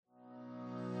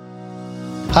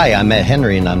Hi, I'm Matt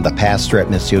Henry, and I'm the pastor at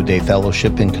Missio Dei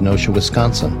Fellowship in Kenosha,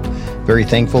 Wisconsin. Very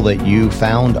thankful that you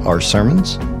found our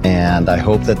sermons, and I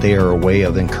hope that they are a way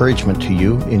of encouragement to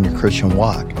you in your Christian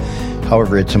walk.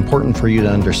 However, it's important for you to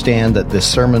understand that this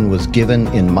sermon was given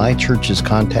in my church's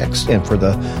context and for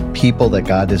the people that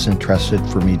God has entrusted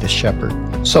for me to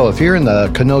shepherd. So if you're in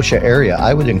the Kenosha area,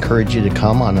 I would encourage you to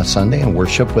come on a Sunday and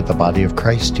worship with the body of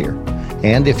Christ here.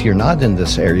 And if you're not in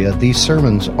this area, these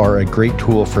sermons are a great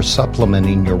tool for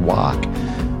supplementing your walk,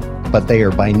 but they are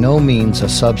by no means a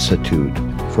substitute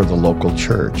for the local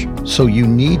church. So you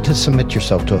need to submit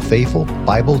yourself to a faithful,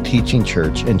 Bible-teaching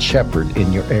church and shepherd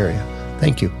in your area.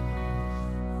 Thank you.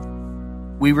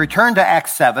 We return to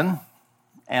Acts 7,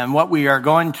 and what we are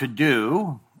going to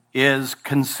do is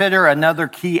consider another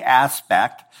key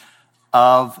aspect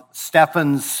of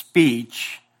Stephen's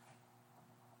speech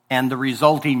and the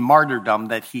resulting martyrdom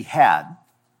that he had.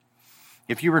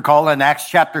 If you recall, in Acts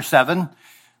chapter 7,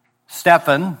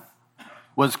 Stephen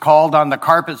was called on the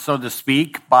carpet, so to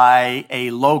speak, by a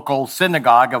local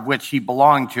synagogue of which he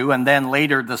belonged to, and then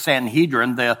later the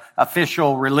Sanhedrin, the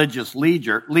official religious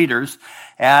leaders,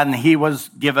 and he was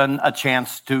given a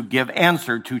chance to give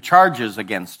answer to charges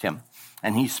against him.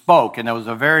 And he spoke, and it was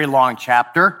a very long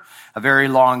chapter, a very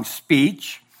long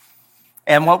speech.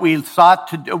 And what we sought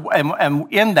to do,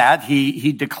 and in that,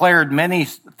 he declared many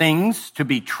things to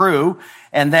be true.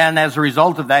 And then as a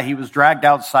result of that, he was dragged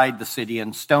outside the city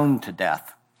and stoned to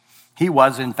death. He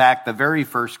was, in fact, the very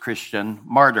first Christian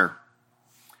martyr.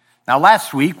 Now,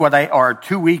 last week,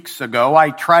 2 weeks ago,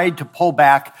 I tried to pull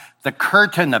back the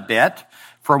curtain a bit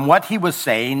from what he was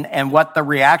saying and what the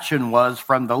reaction was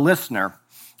from the listener.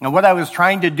 And what I was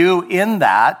trying to do in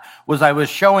that was I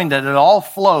was showing that it all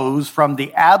flows from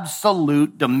the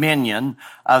absolute dominion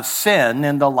of sin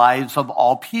in the lives of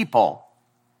all people.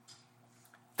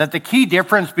 That the key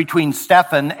difference between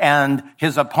Stephen and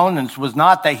his opponents was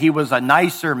not that he was a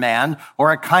nicer man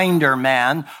or a kinder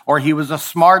man or he was a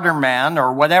smarter man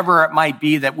or whatever it might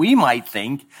be that we might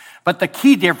think, but the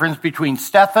key difference between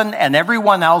Stephen and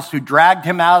everyone else who dragged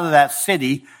him out of that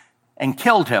city and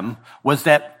killed him was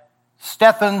that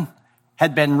Stephen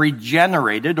had been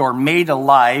regenerated or made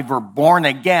alive or born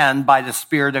again by the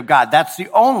Spirit of God. That's the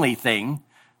only thing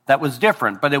that was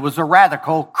different, but it was a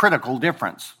radical, critical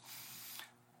difference.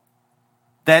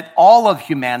 That all of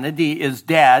humanity is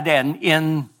dead and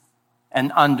in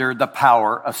and under the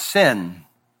power of sin.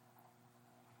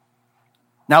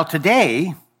 Now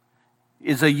today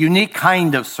is a unique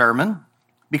kind of sermon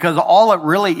because all it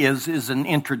really is an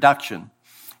introduction.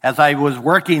 As I was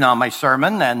working on my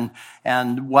sermon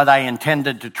and what I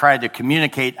intended to try to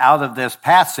communicate out of this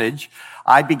passage,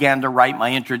 I began to write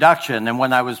my introduction. And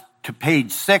when I was to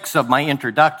page 6 of my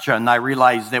introduction, I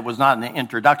realized it was not an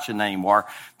introduction anymore,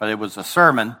 but it was a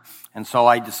sermon. And so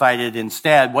I decided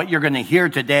instead, what you're going to hear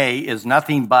today is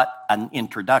nothing but an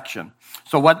introduction.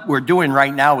 So what we're doing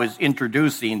right now is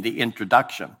introducing the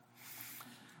introduction.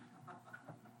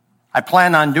 I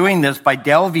plan on doing this by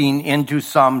delving into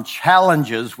some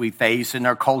challenges we face in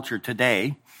our culture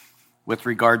today with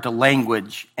regard to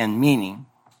language and meaning.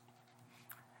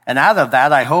 And out of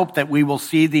that, I hope that we will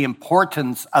see the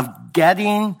importance of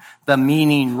getting the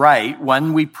meaning right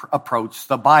when we approach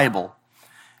the Bible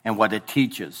and what it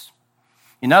teaches.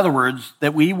 In other words,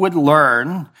 that we would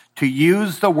learn to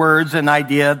use the words and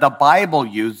idea the Bible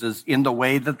uses in the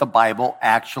way that the Bible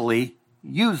actually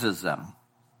uses them.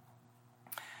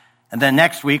 And then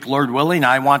next week, Lord willing,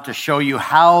 I want to show you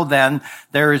how then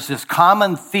there is this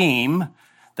common theme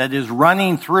that is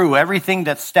running through everything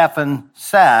that Stephen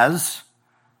says.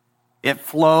 It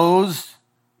flows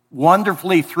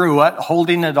wonderfully through it,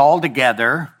 holding it all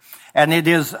together. And it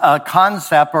is a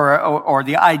concept or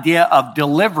the idea of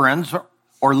deliverance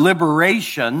or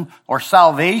liberation or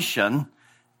salvation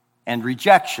and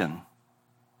rejection.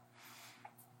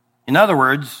 In other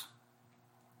words,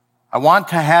 I want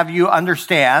to have you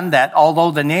understand that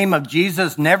although the name of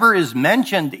Jesus never is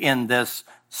mentioned in this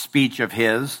speech of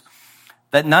his,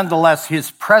 that nonetheless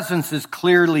his presence is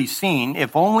clearly seen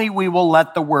if only we will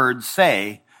let the words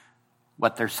say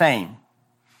what they're saying.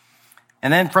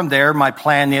 And then from there, my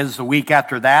plan is the week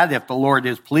after that, if the Lord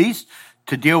is pleased,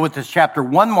 to deal with this chapter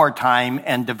one more time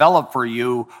and develop for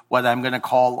you what I'm going to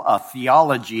call a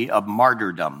theology of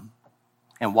martyrdom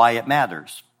and why it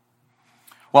matters.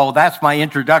 Well, that's my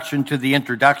introduction to the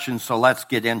introduction, so let's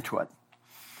get into it.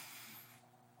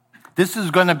 This is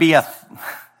going to be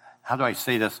how do I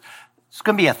say this? It's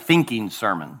going to be a thinking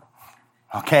sermon,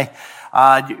 okay?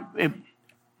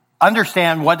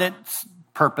 Understand what its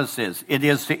purpose is. It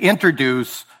is to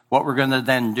introduce what we're going to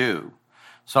then do.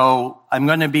 So I'm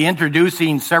going to be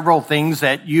introducing several things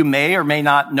that you may or may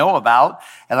not know about,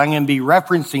 and I'm going to be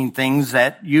referencing things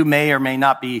that you may or may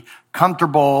not be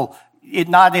comfortable,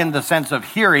 not in the sense of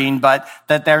hearing, but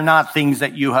that they're not things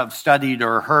that you have studied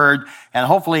or heard, and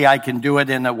hopefully I can do it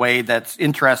in a way that's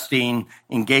interesting,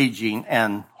 engaging,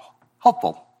 and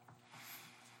helpful.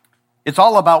 It's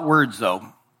all about words, though.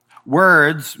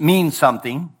 Words mean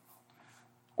something,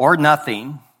 or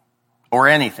nothing, or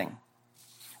anything.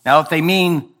 Now, if they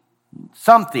mean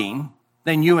something,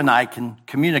 then you and I can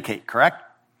communicate, correct?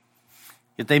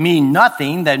 If they mean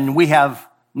nothing, then we have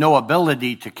no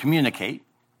ability to communicate.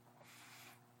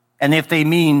 And if they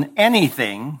mean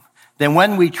anything, then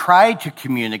when we try to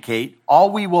communicate,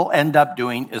 all we will end up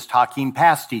doing is talking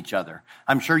past each other.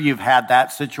 I'm sure you've had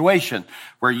that situation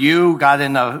where you got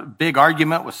in a big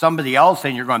argument with somebody else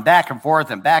and you're going back and forth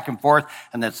and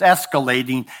it's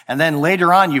escalating. And then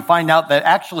later on you find out that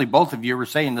actually both of you were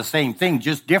saying the same thing,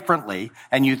 just differently,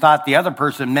 and you thought the other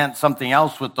person meant something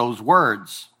else with those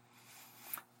words.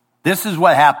 This is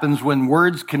what happens when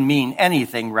words can mean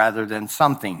anything rather than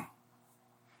something.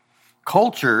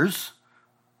 Cultures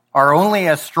are only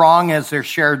as strong as their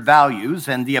shared values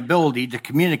and the ability to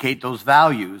communicate those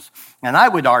values. And I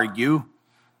would argue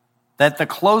that the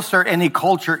closer any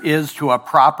culture is to a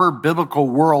proper biblical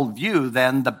worldview,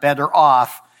 then the better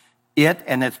off it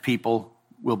and its people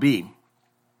will be.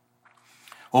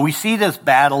 Well, we see this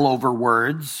battle over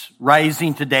words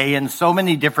rising today in so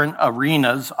many different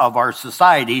arenas of our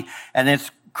society, and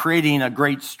it's creating a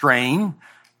great strain,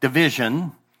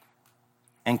 division,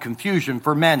 and confusion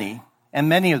for many. And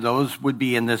many of those would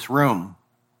be in this room.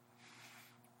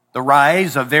 The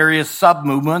rise of various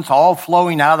sub-movements, all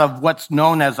flowing out of what's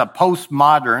known as a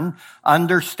postmodern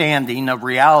understanding of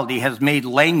reality, has made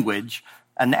language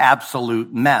an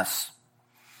absolute mess.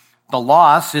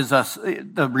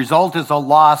 The result is a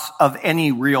loss of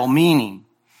any real meaning.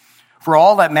 For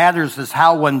all that matters is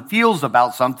how one feels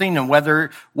about something and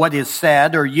whether what is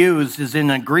said or used is in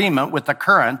agreement with the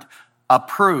current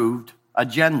approved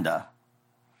agenda.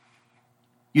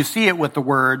 You see it with the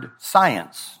word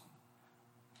science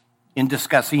in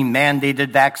discussing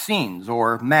mandated vaccines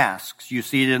or masks. You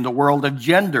see it in the world of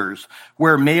genders,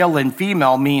 where male and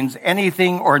female means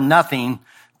anything or nothing,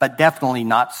 but definitely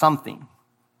not something.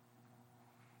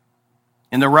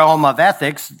 In the realm of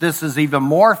ethics, this is even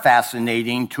more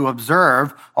fascinating to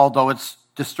observe, although it's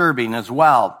disturbing as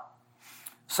well.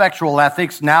 Sexual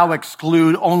ethics now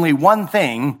exclude only one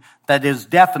thing that is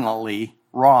definitely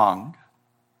wrong.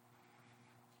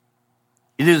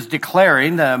 It is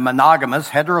declaring that a monogamous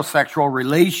heterosexual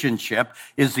relationship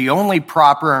is the only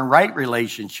proper and right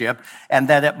relationship, and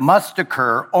that it must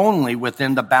occur only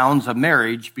within the bounds of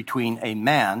marriage between a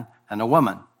man and a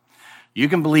woman. You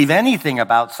can believe anything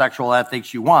about sexual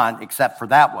ethics you want, except for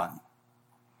that one.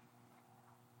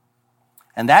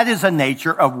 And that is the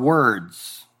nature of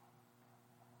words.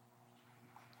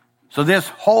 So this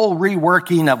whole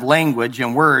reworking of language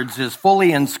and words is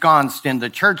fully ensconced in the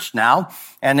church now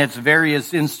and its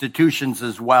various institutions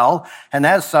as well. And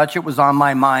as such, it was on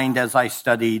my mind as I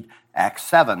studied Acts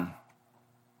 7.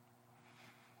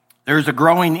 There's a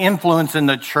growing influence in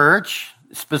the church,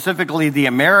 specifically the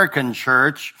American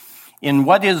church, in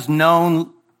what is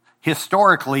known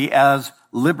historically as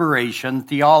liberation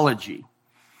theology.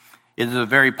 It is a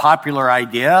very popular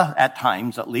idea, at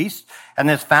times at least, and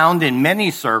is found in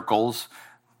many circles,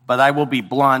 but I will be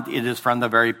blunt, it is from the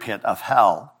very pit of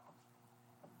hell.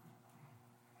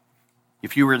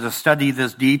 If you were to study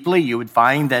this deeply, you would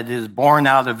find that it is born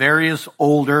out of various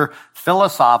older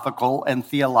philosophical and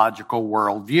theological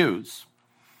worldviews.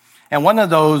 And one of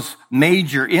those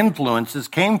major influences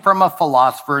came from a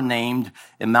philosopher named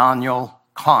Immanuel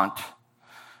Kant,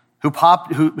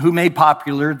 who made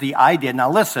popular the idea. Now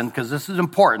listen, because this is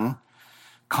important.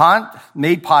 Kant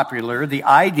made popular the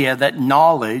idea that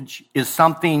knowledge is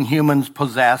something humans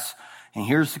possess, and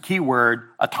here's the key word,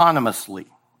 autonomously.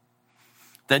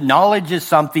 That knowledge is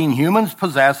something humans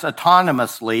possess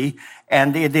autonomously,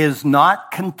 and it is not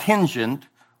contingent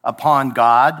upon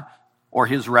God or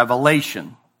his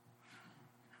revelation.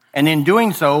 And in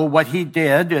doing so, what he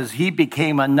did is he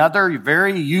became another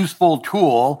very useful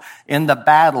tool in the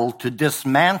battle to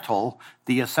dismantle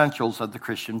the essentials of the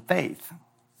Christian faith.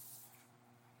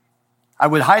 I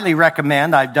would highly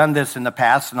recommend, I've done this in the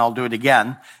past and I'll do it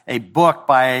again, a book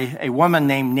by a woman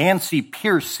named Nancy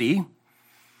Pearcey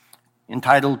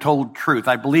entitled Total Truth.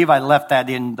 I believe I left that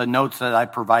in the notes that I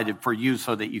provided for you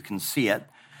so that you can see it.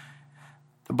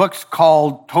 The book's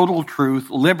called Total Truth,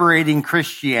 Liberating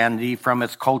Christianity from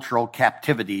Its Cultural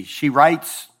Captivity. She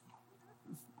writes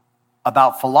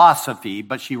about philosophy,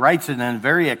 but she writes it in a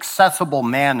very accessible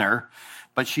manner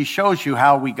but she shows you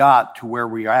how we got to where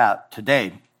we are at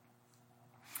today.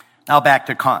 Now back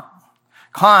to Kant.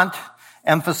 Kant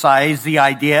emphasized the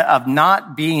idea of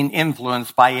not being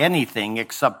influenced by anything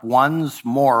except one's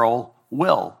moral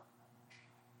will.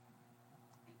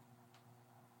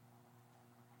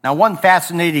 Now, one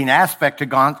fascinating aspect of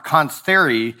Kant's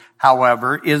theory,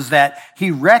 however, is that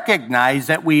he recognized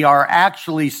that we are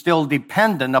actually still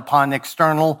dependent upon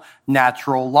external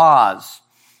natural laws.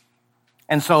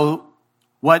 And so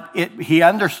he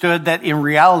understood that in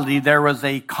reality there was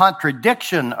a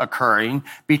contradiction occurring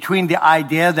between the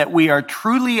idea that we are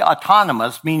truly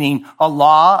autonomous, meaning a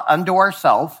law unto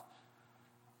ourselves,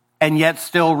 and yet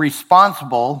still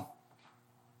responsible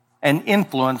and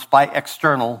influenced by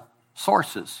external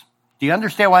sources. Do you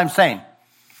understand what I'm saying?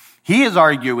 He is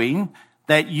arguing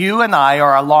that you and I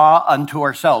are a law unto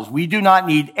ourselves. We do not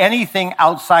need anything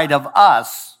outside of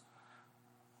us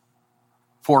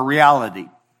for reality.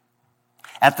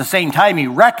 At the same time, he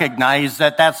recognized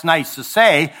that that's nice to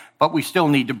say, but we still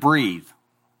need to breathe.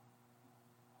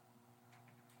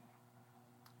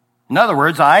 In other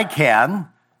words, I can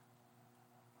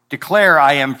declare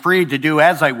I am free to do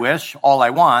as I wish, all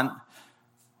I want,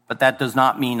 but that does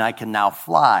not mean I can now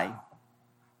fly.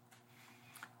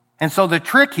 And so the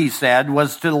trick, he said,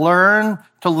 was to learn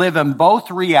to live in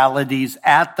both realities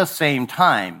at the same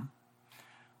time.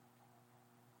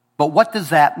 But what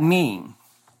does that mean?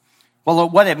 Well,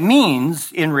 what it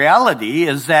means in reality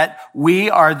is that we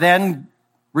are then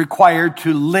required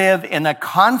to live in a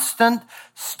constant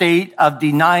state of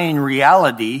denying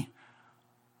reality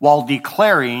while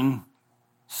declaring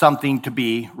something to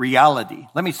be reality.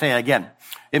 Let me say it again.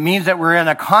 It means that we're in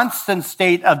a constant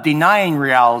state of denying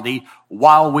reality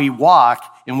while we walk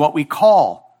in what we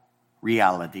call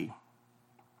reality.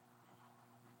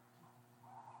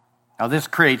 Now, this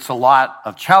creates a lot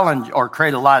of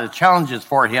challenges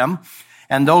for him,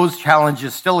 and those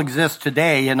challenges still exist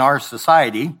today in our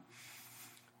society.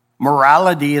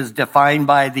 Morality is defined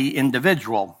by the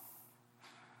individual.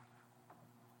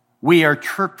 We are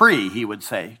free, he would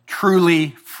say, truly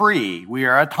free. We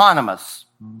are autonomous,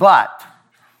 but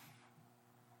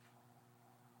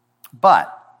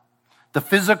the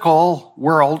physical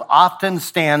world often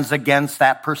stands against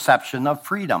that perception of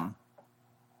freedom.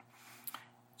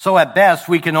 So at best,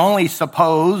 we can only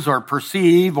suppose or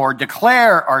perceive or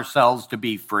declare ourselves to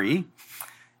be free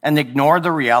and ignore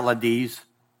the realities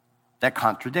that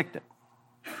contradict it.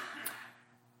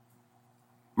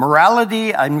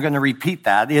 Morality, I'm going to repeat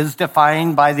that, is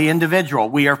defined by the individual.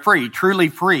 We are free, truly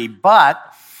free, but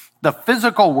the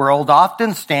physical world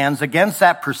often stands against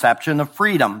that perception of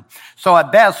freedom. So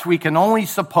at best, we can only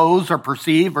suppose or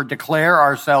perceive or declare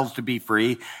ourselves to be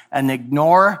free and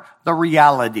ignore the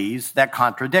realities that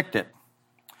contradict it.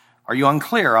 Are you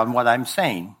unclear on what I'm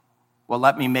saying? Well,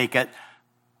 let me make it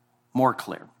more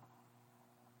clear.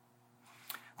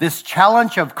 This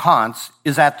challenge of Kant's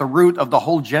is at the root of the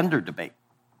whole gender debate.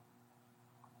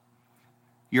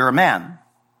 You're a man.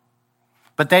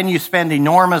 But then you spend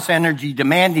enormous energy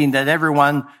demanding that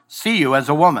everyone see you as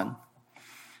a woman.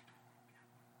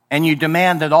 And you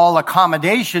demand that all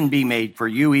accommodation be made for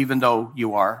you, even though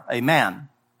you are a man.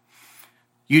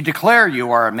 You declare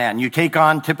you are a man. You take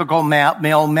on typical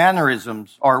male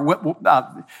mannerisms. Or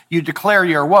you declare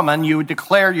you're a woman. You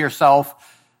declare yourself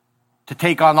to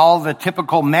take on all the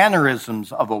typical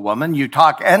mannerisms of a woman. You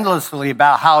talk endlessly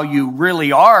about how you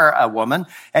really are a woman,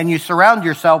 and you surround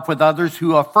yourself with others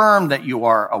who affirm that you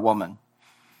are a woman.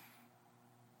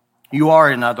 You are,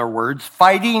 in other words,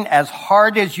 fighting as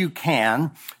hard as you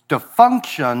can to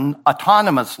function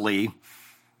autonomously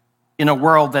in a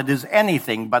world that is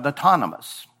anything but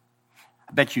autonomous.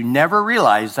 I bet you never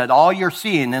realize that all you're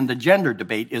seeing in the gender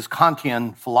debate is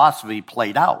Kantian philosophy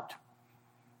played out.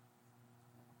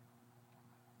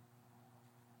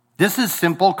 This is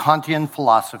simple Kantian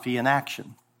philosophy in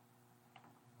action.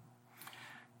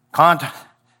 Kant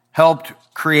helped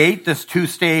create this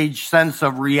two-stage sense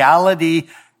of reality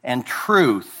and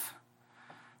truth.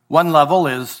 One level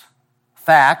is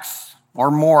facts or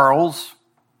morals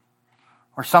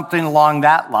or something along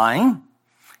that line.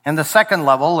 And the second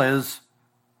level is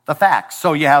the facts.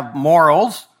 So you have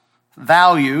morals,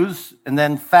 values, and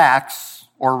then facts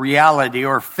or reality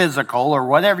or physical or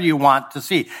whatever you want to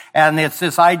see. And it's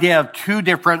this idea of two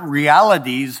different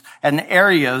realities and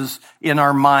areas in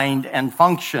our mind and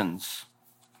functions.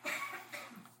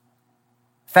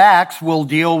 Facts will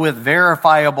deal with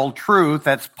verifiable truth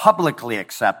that's publicly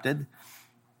accepted,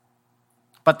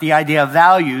 but the idea of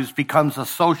values becomes a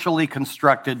socially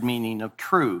constructed meaning of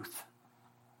truth.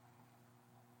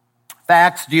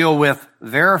 Facts deal with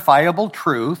verifiable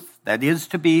truth that is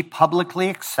to be publicly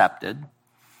accepted,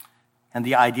 And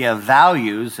the idea of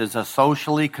values is a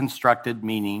socially constructed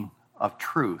meaning of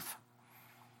truth.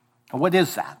 And what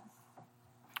is that?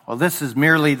 Well, this is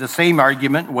merely the same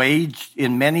argument waged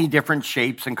in many different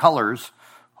shapes and colors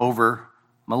over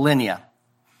millennia.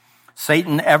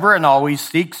 Satan ever and always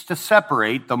seeks to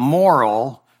separate the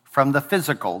moral from the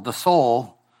physical, the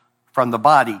soul from the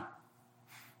body.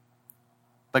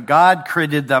 But God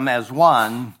created them as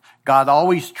one. God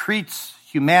always treats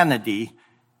humanity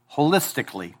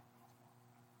holistically.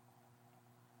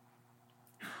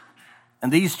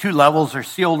 And these two levels are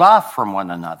sealed off from one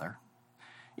another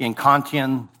in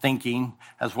Kantian thinking,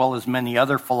 as well as many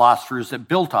other philosophers that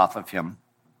built off of him.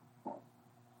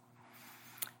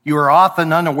 You are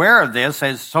often unaware of this,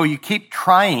 so you keep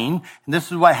trying, and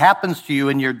this is what happens to you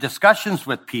in your discussions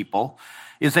with people,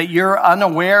 is that you're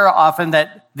unaware often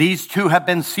that these two have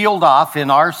been sealed off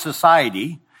in our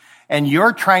society, and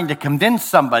you're trying to convince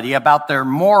somebody about their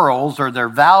morals or their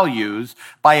values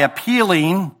by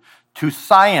appealing to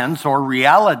science or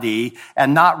reality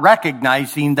and not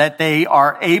recognizing that they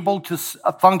are able to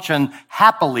function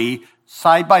happily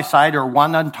side by side or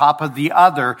one on top of the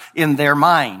other in their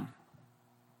mind.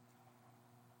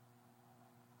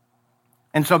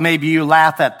 And so maybe you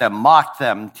laugh at them, mock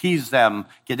them, tease them,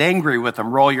 get angry with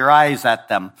them, roll your eyes at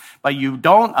them, but you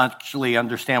don't actually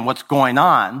understand what's going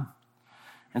on,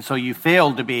 and so you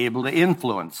fail to be able to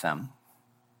influence them.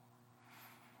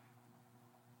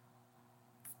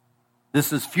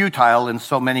 This is futile in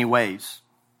so many ways.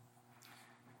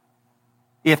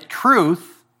 If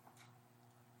truth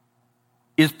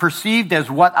is perceived as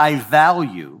what I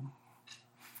value,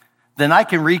 then I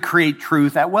can recreate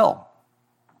truth at will.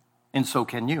 And so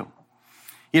can you.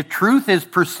 If truth is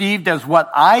perceived as what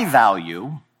I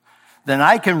value, then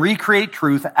I can recreate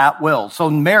truth at will. So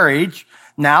marriage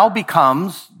now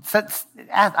becomes,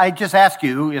 I just ask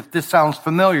you if this sounds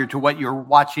familiar to what you're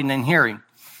watching and hearing.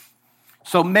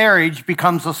 So marriage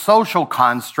becomes a social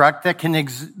construct that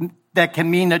can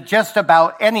mean just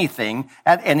about anything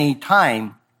at any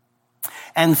time.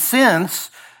 And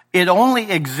since it only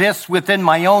exists within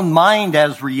my own mind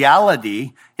as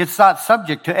reality, it's not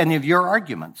subject to any of your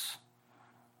arguments.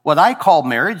 What I call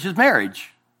marriage is marriage,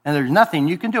 and there's nothing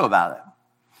you can do about it.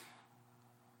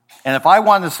 And if I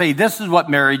want to say this is what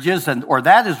marriage is, or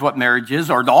that is what marriage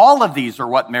is, or all of these are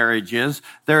what marriage is,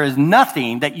 there is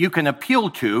nothing that you can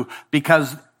appeal to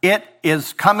because it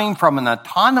is coming from an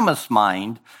autonomous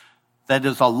mind that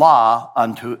is a law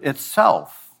unto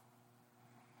itself.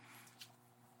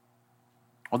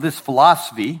 Well, this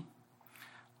philosophy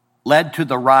led to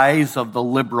the rise of the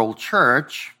liberal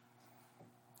church,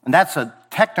 and that's a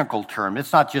technical term.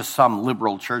 It's not just some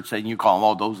liberal church that you call them,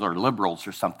 oh, those are liberals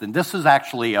or something. This is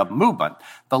actually a movement,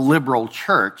 the liberal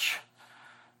church.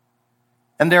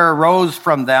 And there arose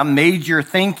from them major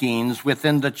thinkings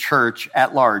within the church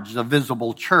at large, the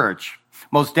visible church.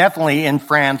 Most definitely in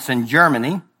France and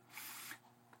Germany.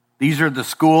 These are the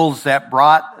schools that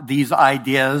brought these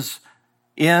ideas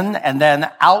in, and then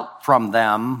out from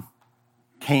them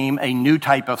came a new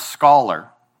type of scholar.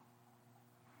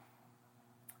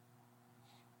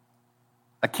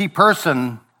 A key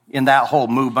person in that whole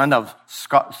movement of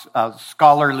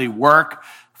scholarly work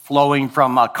flowing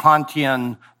from a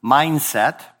Kantian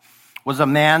mindset was a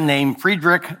man named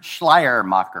Friedrich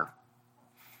Schleiermacher.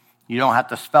 You don't have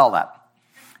to spell that.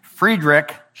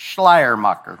 Friedrich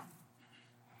Schleiermacher.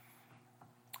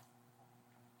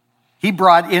 He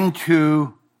brought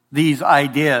into these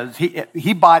ideas,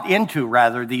 he bought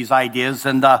into these ideas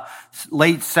in the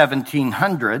late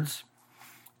 1700s,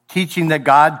 teaching that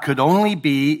God could only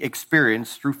be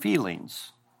experienced through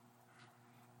feelings.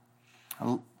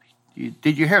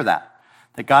 Did you hear that?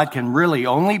 That God can really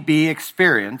only be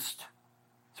experienced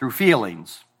through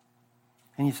feelings.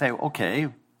 And you say, okay,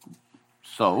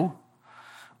 so?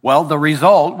 Well, the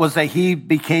result was that he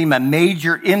became a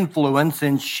major influence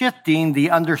in shifting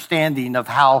the understanding of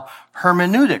how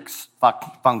hermeneutics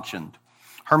functioned.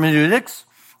 Hermeneutics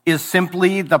is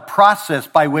simply the process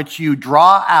by which you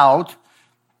draw out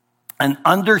and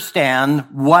understand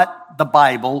what the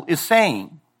Bible is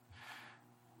saying.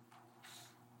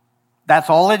 That's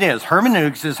all it is.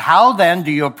 Hermeneutics is how then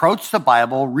do you approach the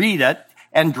Bible, read it,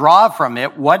 and draw from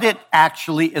it what it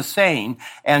actually is saying.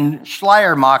 And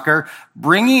Schleiermacher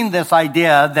bringing this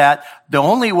idea that the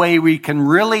only way we can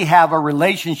really have a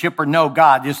relationship or know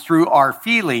God is through our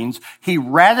feelings, he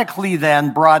radically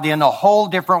then brought in a whole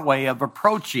different way of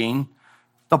approaching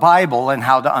the Bible and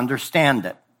how to understand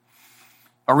it.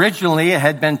 Originally, it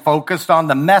had been focused on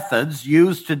the methods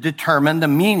used to determine the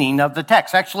meaning of the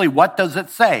text. Actually, what does it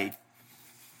say?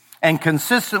 And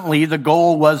consistently, the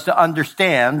goal was to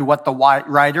understand what the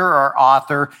writer or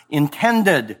author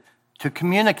intended to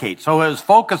communicate. So it was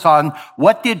focused on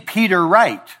what did Peter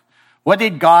write? What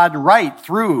did God write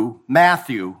through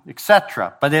Matthew,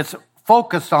 etc.? But it's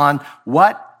focused on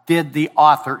what did the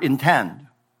author intend.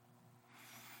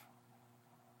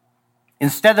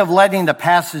 Instead of letting the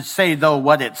passage say, though,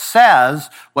 what it says,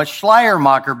 what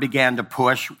Schleiermacher began to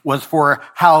push was for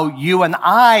how you and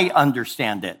I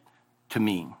understand it to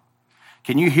mean.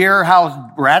 Can you hear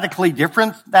how radically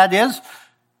different that is?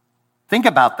 Think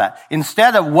about that.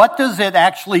 Instead of what does it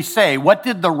actually say, what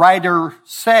did the writer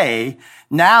say,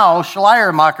 now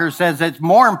Schleiermacher says it's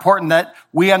more important that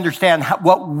we understand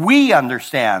what we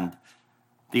understand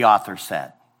the author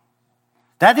said.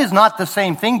 That is not the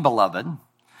same thing, beloved.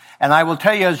 And I will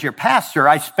tell you, as your pastor,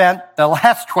 I spent the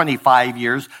last 25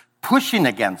 years pushing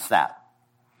against that.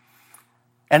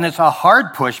 And it's a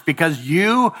hard push because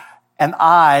you and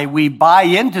I, we buy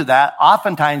into that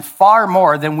oftentimes far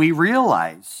more than we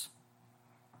realize.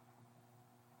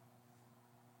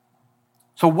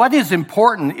 So what is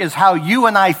important is how you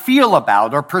and I feel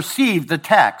about or perceive the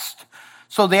text.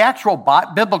 So the actual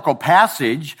biblical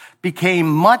passage became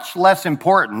much less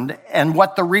important, and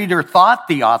what the reader thought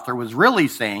the author was really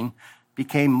saying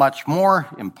became much more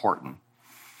important.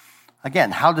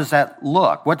 Again, how does that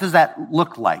look? What does that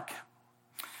look like?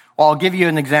 Well, I'll give you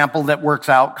an example that works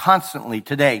out constantly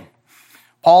today.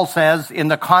 Paul says in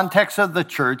the context of the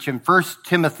church in 1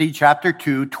 Timothy chapter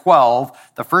 2:12,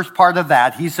 the first part of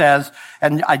that, he says,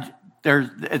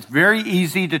 it's very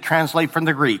easy to translate from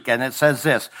the Greek, and it says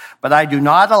this, but I do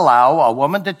not allow a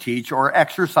woman to teach or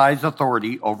exercise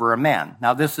authority over a man.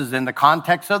 Now, this is in the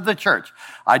context of the church.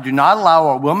 I do not allow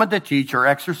a woman to teach or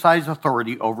exercise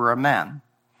authority over a man.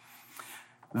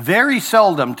 Very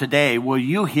seldom today will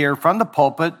you hear from the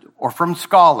pulpit or from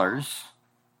scholars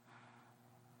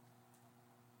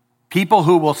people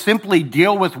who will simply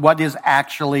deal with what is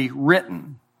actually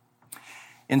written.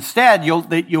 Instead,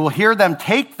 you'll hear them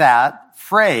take that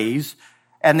phrase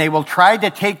and they will try to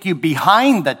take you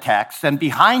behind the text and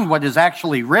behind what is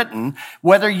actually written.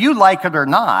 Whether you like it or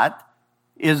not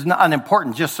is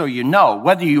unimportant, just so you know.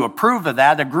 Whether you approve of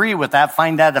that, agree with that,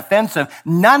 find that offensive,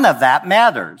 none of that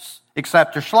matters,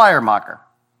 except to Schleiermacher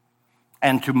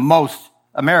and to most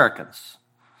Americans.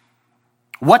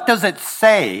 What does it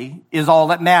say is all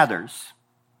that matters.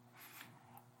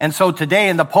 And so today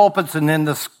in the pulpits and in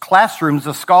the classrooms,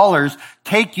 the scholars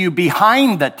take you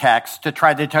behind the text to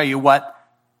try to tell you what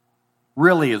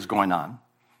really is going on,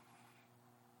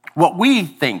 what we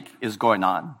think is going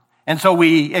on. And so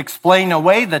we explain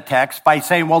away the text by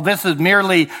saying, well, this is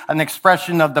merely an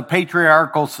expression of the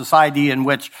patriarchal society in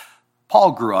which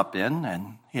Paul grew up in,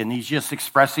 and he's just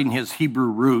expressing his Hebrew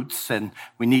roots, and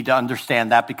we need to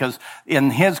understand that because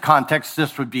in his context,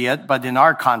 this would be it, but in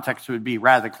our context, it would be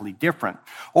radically different.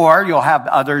 Or you'll have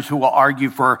others who will argue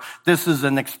for this is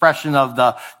an expression of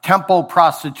the temple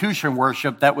prostitution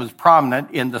worship that was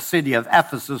prominent in the city of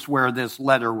Ephesus where this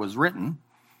letter was written,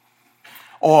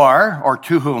 or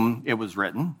to whom it was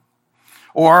written.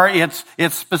 Or it's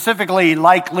specifically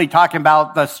likely talking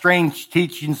about the strange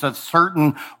teachings of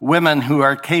certain women who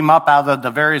came up out of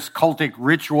the various cultic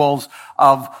rituals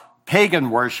of pagan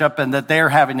worship and that they're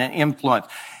having an influence.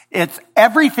 It's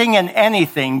everything and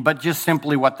anything but just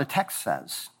simply what the text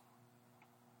says.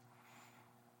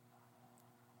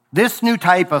 This new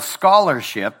type of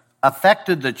scholarship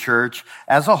affected the church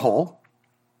as a whole,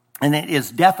 and it is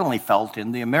definitely felt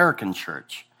in the American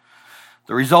church.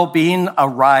 The result being a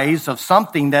rise of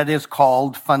something that is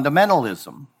called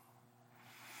fundamentalism,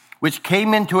 which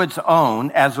came into its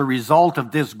own as a result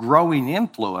of this growing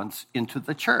influence into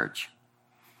the church.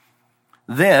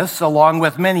 This, along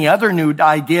with many other new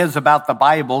ideas about the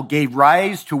Bible, gave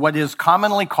rise to what is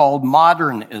commonly called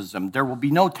modernism. There will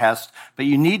be no test, but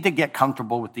you need to get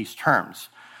comfortable with these terms.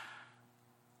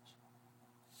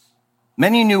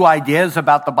 Many new ideas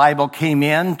about the Bible came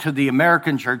into the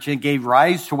American church and gave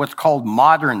rise to what's called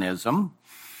modernism.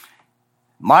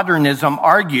 Modernism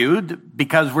argued,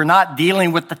 because we're not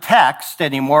dealing with the text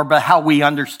anymore, but how we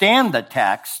understand the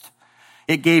text,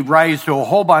 it gave rise to a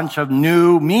whole bunch of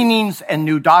new meanings and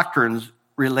new doctrines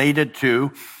related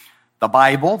to the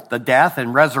Bible, the death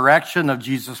and resurrection of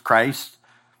Jesus Christ,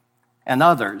 and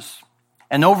others.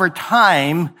 And over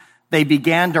time, they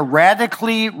began to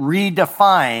radically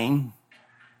redefine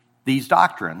these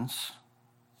doctrines.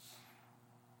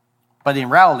 But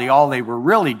in reality, all they were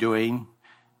really doing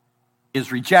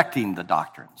is rejecting the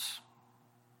doctrines.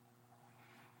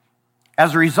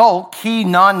 As a result, key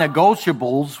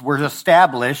non-negotiables were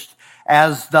established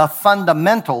as the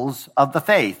fundamentals of the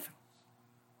faith.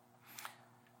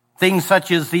 Things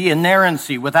such as the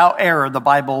inerrancy, without error, the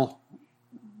Bible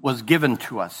was given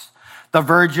to us. the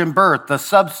virgin birth, the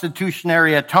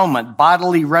substitutionary atonement,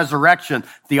 bodily resurrection,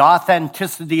 the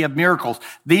authenticity of miracles.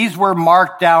 These were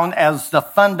marked down as the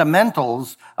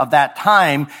fundamentals of that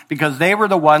time because they were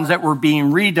the ones that were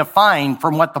being redefined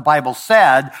from what the Bible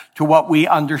said to what we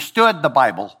understood the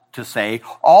Bible to say,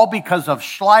 all because of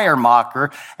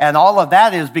Schleiermacher, and all of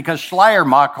that is because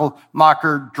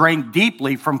Schleiermacher drank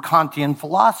deeply from Kantian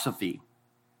philosophy.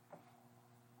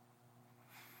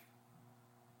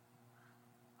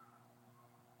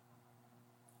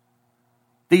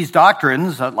 These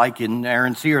doctrines, like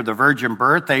inerrancy or the virgin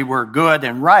birth, they were good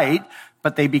and right,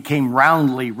 but they became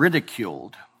roundly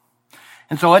ridiculed.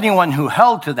 And so anyone who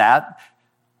held to that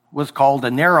was called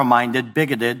a narrow-minded,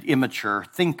 bigoted, immature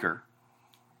thinker.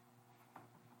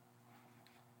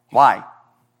 Why?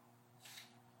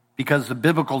 Because the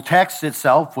biblical text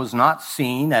itself was not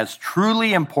seen as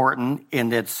truly important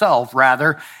in itself.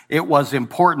 Rather, it was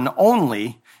important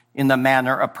only in the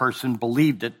manner a person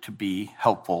believed it to be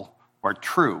helpful or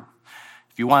true.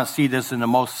 If you want to see this in the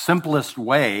most simplest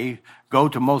way, go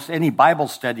to most any Bible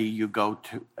study you go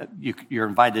to, you're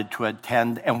invited to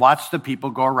attend, and watch the people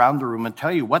go around the room and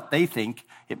tell you what they think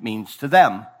it means to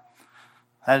them.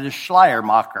 That is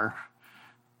Schleiermacher,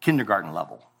 kindergarten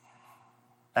level.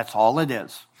 That's all it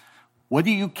is. What do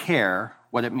you care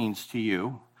what it means to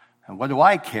you? And what do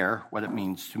I care what it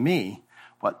means to me?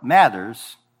 What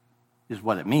matters is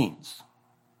what it means.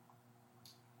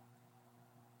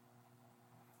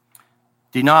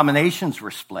 Denominations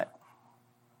were split.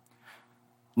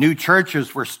 New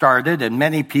churches were started, and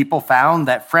many people found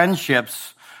that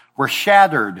friendships were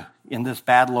shattered in this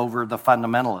battle over the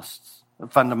fundamentals.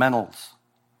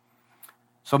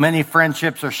 So many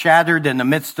friendships are shattered in the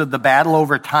midst of the battle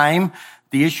over time.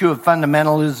 The issue of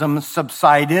fundamentalism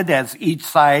subsided as each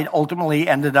side ultimately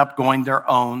ended up going their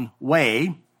own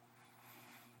way.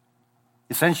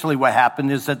 Essentially what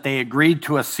happened is that they agreed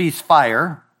to a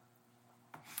ceasefire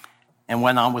and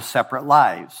went on with separate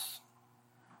lives.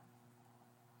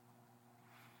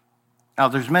 Now,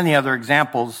 there's many other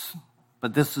examples,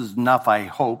 but this is enough, I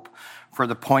hope, for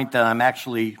the point that I'm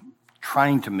actually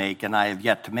trying to make, and I have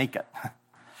yet to make it.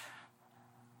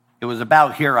 It was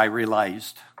about here I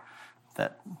realized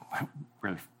that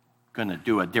we're going to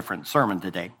do a different sermon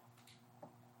today.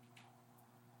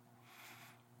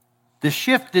 The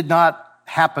shift did not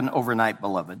happen overnight,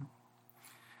 beloved.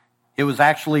 It was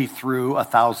actually through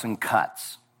 1,000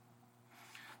 cuts.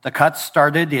 The cuts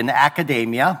started in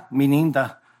academia, meaning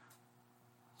the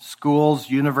schools,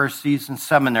 universities, and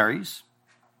seminaries,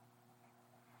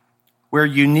 where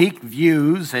unique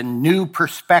views and new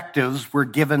perspectives were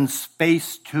given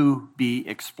space to be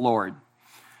explored.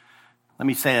 Let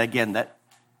me say again that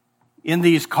in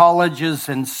these colleges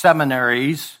and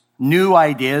seminaries, new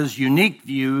ideas, unique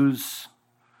views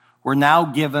were now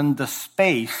given the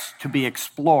space to be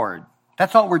explored.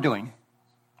 That's all we're doing.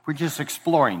 We're just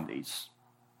exploring these.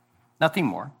 Nothing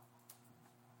more.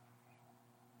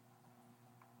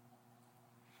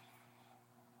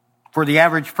 For the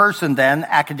average person, then,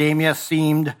 academia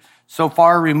seemed so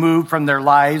far removed from their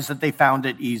lives that they found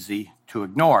it easy to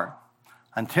ignore.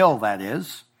 Until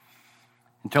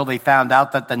they found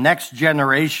out that the next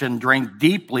generation drank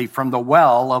deeply from the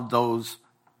well of those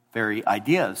very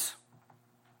ideas.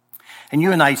 And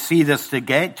you and I see this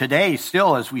today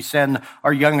still as we send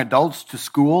our young adults to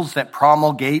schools that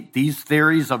promulgate these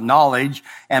theories of knowledge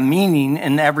and meaning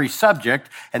in every subject,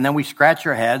 and then we scratch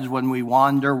our heads when we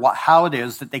wonder how it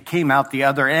is that they came out the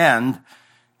other end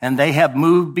and they have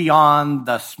moved beyond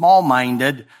the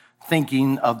small-minded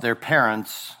thinking of their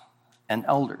parents and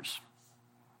elders.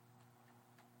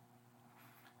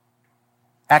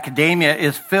 Academia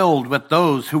is filled with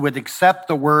those who would accept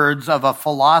the words of a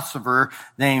philosopher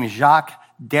named Jacques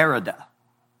Derrida.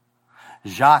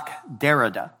 Jacques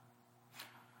Derrida,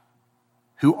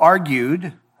 who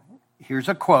argued, here's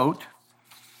a quote,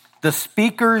 "The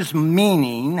speaker's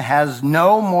meaning has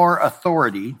no more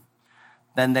authority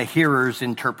than the hearer's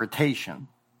interpretation,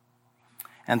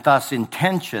 and thus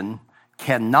intention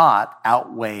cannot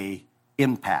outweigh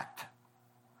impact."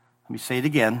 Let me say it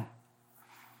again.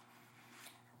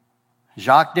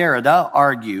 Jacques Derrida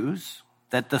argues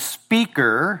that the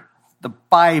speaker, the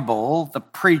Bible, the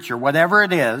preacher, whatever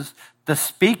it is, the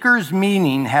speaker's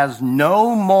meaning has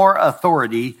no more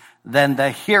authority than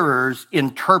the hearer's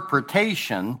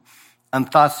interpretation, and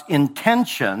thus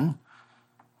intention,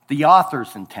 the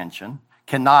author's intention,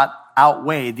 cannot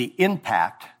outweigh the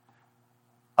impact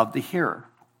of the hearer.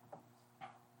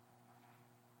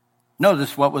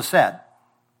 Notice what was said.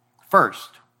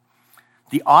 First,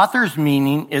 the author's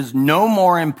meaning is no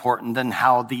more important than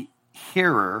how the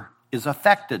hearer is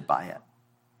affected by it.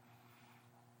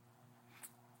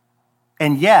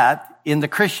 And yet, in the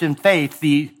Christian faith,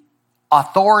 the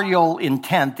authorial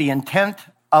intent, the intent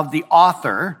of the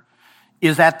author,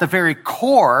 is at the very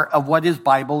core of what is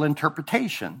Bible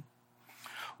interpretation.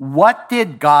 What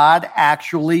did God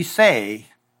actually say?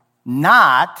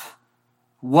 Not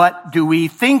what do we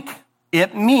think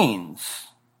it means,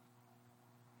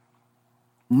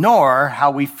 nor how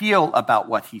we feel about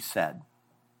what he said.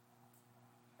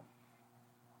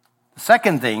 The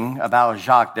second thing about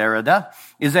Jacques Derrida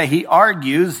is that he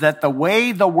argues that the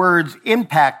way the words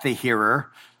impact the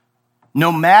hearer,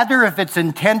 no matter if it's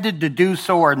intended to do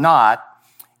so or not,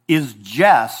 is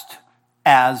just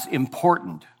as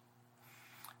important.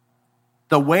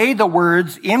 The way the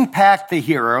words impact the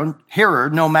hearer,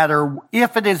 no matter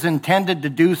if it is intended to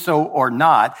do so or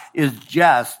not, is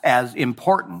just as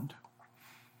important.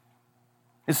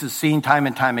 This is seen time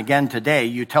and time again today.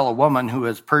 You tell a woman who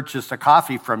has purchased a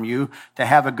coffee from you to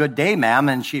have a good day, ma'am,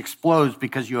 and she explodes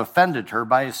because you offended her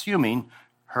by assuming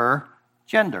her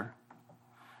gender.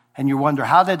 And you wonder,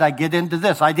 how did I get into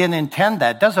this? I didn't intend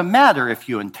that. Doesn't matter if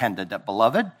you intended it,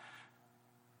 beloved.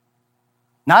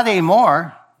 Not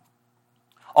anymore.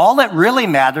 All that really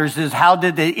matters is how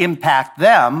did it impact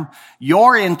them.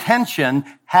 Your intention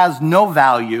has no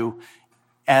value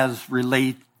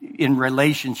in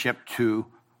relationship to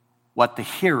what the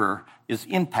hearer is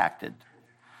impacted.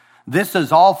 This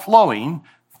is all flowing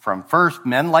from first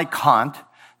men like Kant,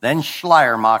 then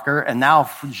Schleiermacher, and now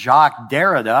Jacques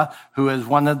Derrida, who is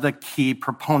one of the key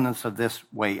proponents of this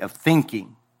way of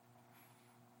thinking.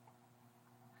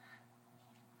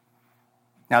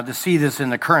 Now, to see this in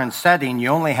the current setting, you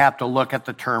only have to look at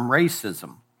the term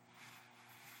racism.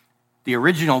 The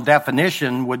original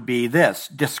definition would be this: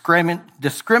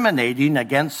 discriminating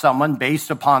against someone based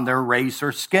upon their race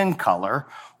or skin color,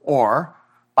 or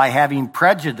by having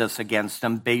prejudice against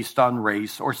them based on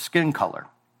race or skin color.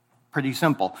 Pretty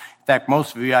simple. In fact,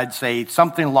 most of you, I'd say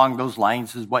something along those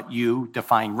lines is what you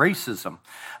define racism.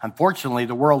 Unfortunately,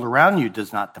 the world around you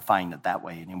does not define it that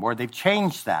way anymore. They've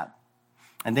changed that.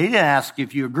 And they didn't ask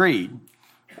if you agreed,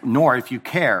 nor if you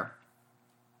care.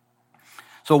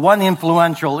 So one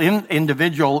influential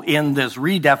individual in this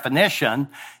redefinition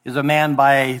is a man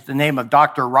by the name of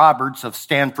Dr. Roberts of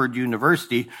Stanford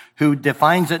University, who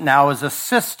defines it now as a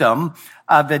system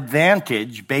of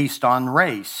advantage based on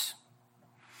race.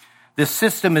 This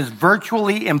system is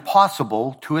virtually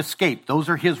impossible to escape. Those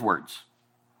are his words.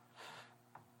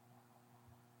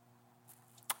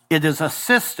 It is a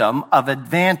system of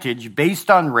advantage based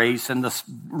on race, and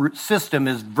the system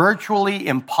is virtually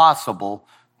impossible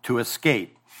to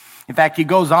escape. In fact, he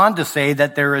goes on to say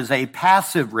that there is a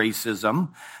passive racism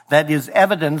that is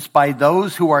evidenced by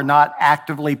those who are not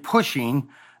actively pushing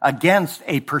against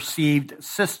a perceived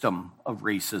system of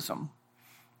racism.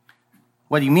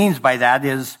 What he means by that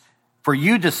is, for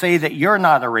you to say that you're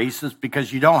not a racist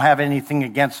because you don't have anything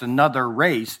against another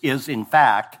race is, in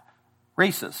fact,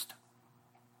 racist.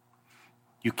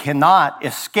 You cannot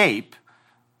escape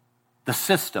the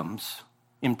systems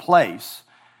in place,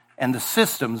 and the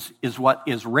systems is what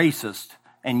is racist,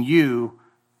 and you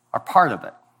are part of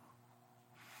it.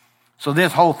 So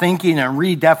this whole thinking and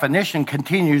redefinition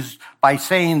continues by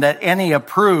saying that any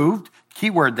approved,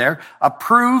 keyword there,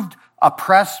 approved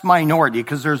oppressed minority,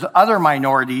 because there's other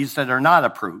minorities that are not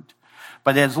approved.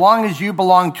 But as long as you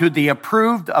belong to the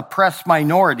approved oppressed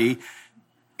minority,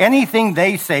 anything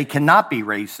they say cannot be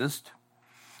racist,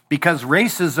 because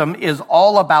racism is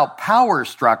all about power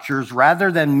structures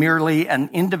rather than merely an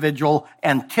individual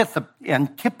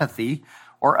antipathy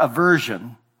or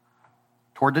aversion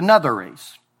toward another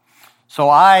race. So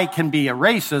I can be a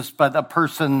racist, but a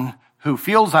person who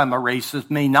feels I'm a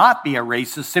racist may not be a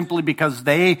racist simply because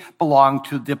they belong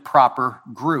to the proper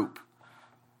group.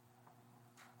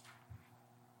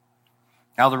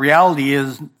 Now, the reality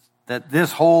is that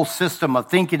this whole system of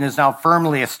thinking is now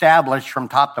firmly established from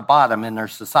top to bottom in our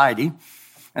society.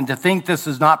 And to think this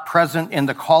is not present in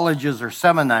the colleges or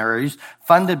seminaries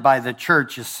funded by the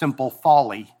church is simple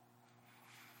folly.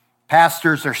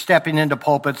 Pastors are stepping into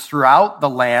pulpits throughout the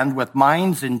land with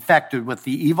minds infected with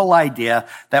the evil idea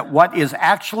that what is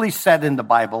actually said in the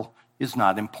Bible is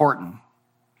not important,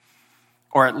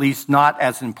 or at least not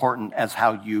as important as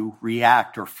how you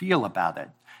react or feel about it.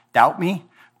 Doubt me?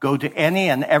 Go to any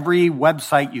and every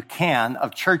website you can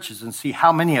of churches and see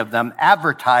how many of them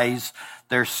advertise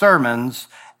their sermons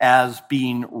as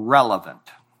being relevant.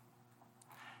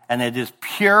 And it is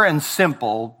pure and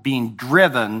simple being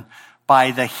driven by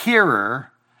the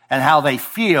hearer and how they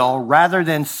feel rather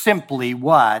than simply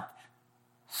what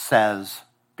says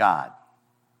God.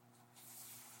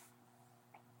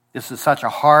 This is such a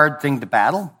hard thing to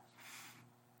battle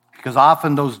because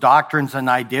often those doctrines and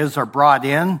ideas are brought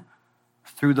in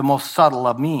through the most subtle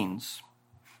of means.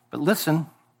 But listen,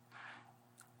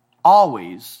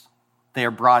 always they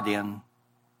are brought in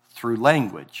through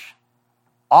language.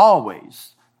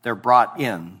 Always they're brought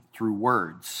in through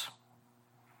words.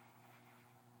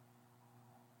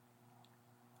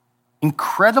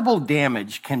 Incredible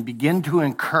damage can begin to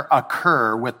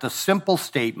occur with the simple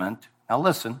statement, now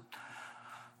listen,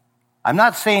 I'm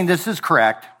not saying this is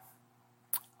correct,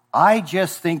 I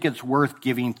just think it's worth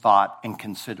giving thought and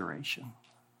consideration.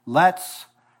 Let's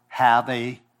have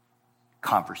a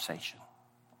conversation.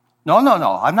 No,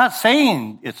 I'm not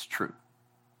saying it's true.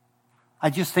 I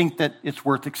just think that it's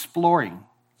worth exploring.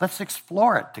 Let's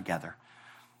explore it together.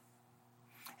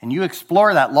 And you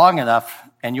explore that long enough,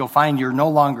 and you'll find you're no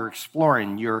longer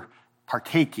exploring, you're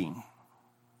partaking.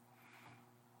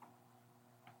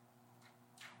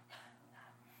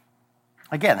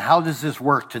 Again, how does this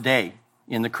work today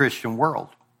in the Christian world?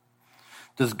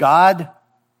 Does God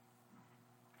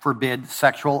forbid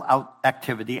sexual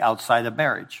activity outside of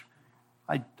marriage?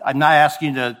 I'm not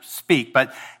asking you to speak,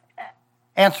 but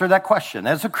answer that question.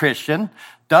 As a Christian,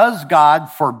 does God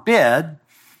forbid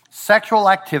sexual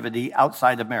activity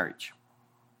outside of marriage?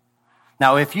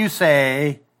 Now, if you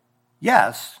say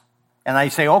yes, and I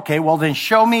say, okay, well then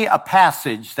show me a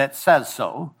passage that says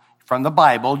so from the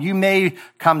Bible, you may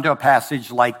come to a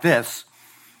passage like this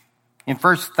in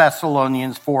 1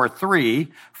 Thessalonians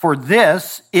 4:3, for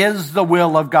this is the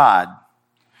will of God,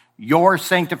 your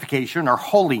sanctification or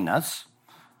holiness,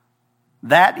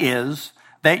 that is,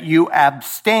 that you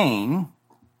abstain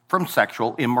from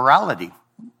sexual immorality.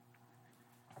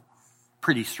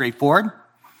 Pretty straightforward.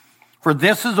 For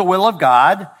this is the will of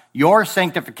God, your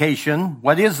sanctification.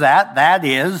 What is that? That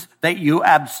is that you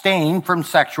abstain from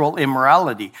sexual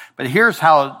immorality. But here's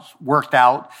how it's worked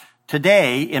out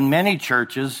today in many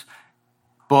churches,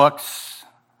 books,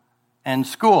 and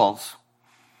schools.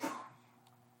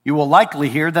 You will likely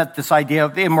hear that this idea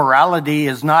of immorality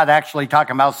is not actually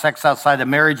talking about sex outside of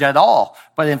marriage at all,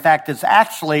 but in fact, it's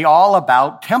actually all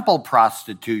about temple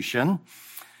prostitution.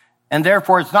 And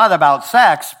therefore, it's not about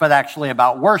sex, but actually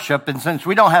about worship. And since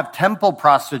we don't have temple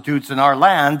prostitutes in our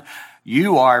land,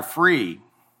 you are free.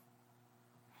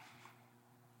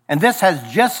 And this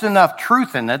has just enough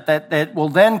truth in it that it will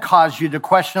then cause you to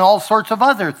question all sorts of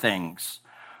other things.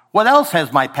 What else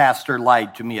has my pastor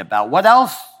lied to me about? What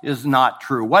else is not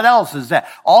true? What else is that?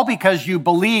 All because you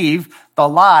believe the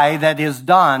lie that is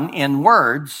done in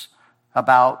words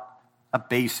about a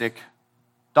basic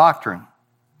doctrine.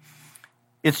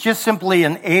 It's just simply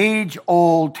an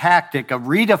age-old tactic of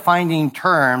redefining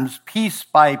terms piece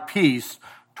by piece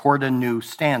toward a new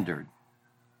standard.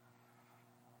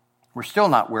 We're still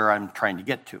not where I'm trying to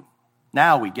get to.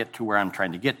 Now we get to where I'm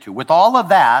trying to get to. With all of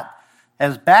that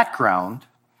as background,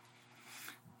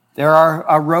 there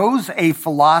arose a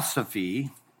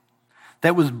philosophy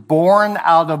that was born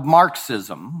out of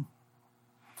Marxism.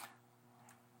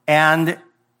 And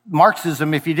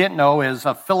Marxism, if you didn't know, is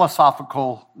a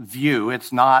philosophical view.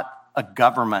 It's not a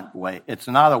government way. It's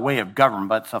not a way of government,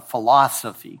 but it's a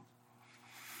philosophy.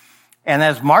 And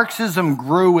as Marxism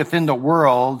grew within the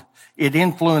world, it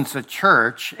influenced the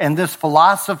church, and this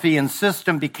philosophy and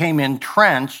system became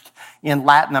entrenched in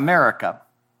Latin America,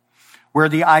 where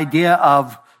the idea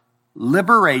of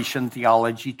liberation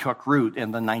theology took root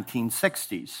in the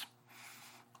 1960s.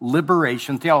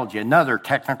 Liberation theology, another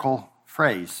technical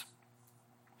phrase.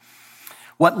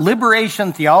 What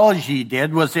liberation theology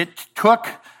did was it took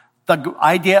the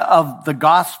idea of the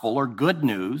gospel or good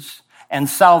news and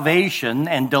salvation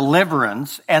and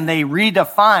deliverance, and they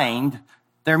redefined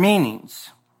their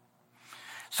meanings.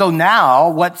 So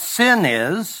now what sin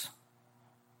is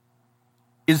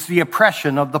the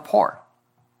oppression of the poor.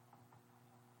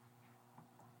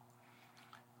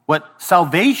 What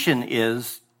salvation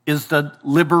is the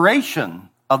liberation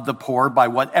of the poor by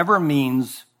whatever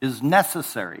means is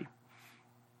necessary.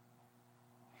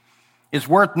 It's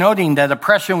worth noting that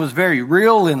oppression was very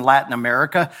real in Latin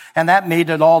America, and that made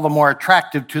it all the more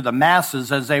attractive to the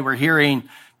masses as they were hearing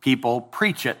people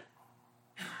preach it.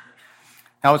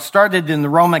 Now, it started in the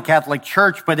Roman Catholic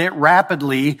Church, but it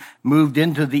rapidly moved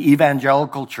into the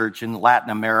evangelical church in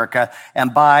Latin America.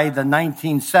 And by the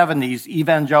 1970s,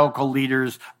 evangelical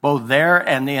leaders, both there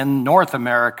and in North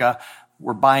America,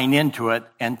 were buying into it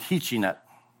and teaching it.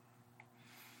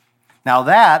 Now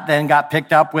that then got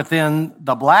picked up within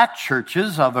the black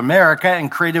churches of America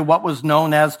and created what was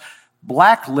known as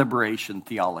black liberation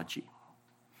theology.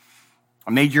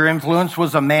 A major influence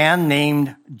was a man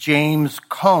named James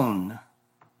Cone,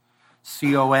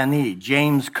 C-O-N-E,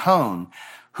 James Cone,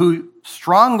 who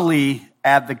strongly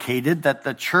advocated that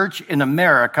the church in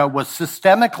America was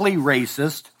systemically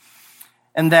racist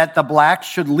and that the blacks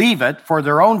should leave it for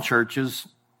their own churches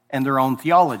and their own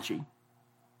theology.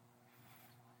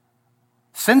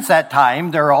 Since that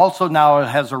time, there also now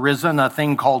has arisen a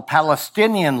thing called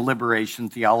Palestinian liberation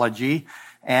theology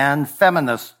and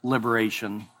feminist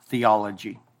liberation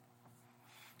theology.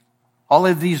 All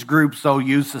of these groups, though,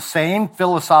 use the same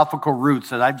philosophical roots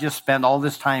that I've just spent all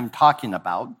this time talking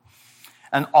about,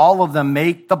 and all of them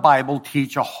make the Bible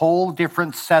teach a whole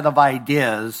different set of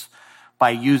ideas by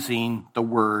using the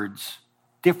words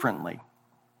differently.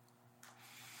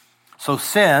 So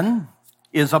sin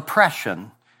is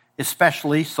oppression,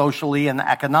 especially socially and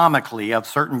economically, of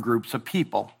certain groups of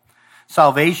people.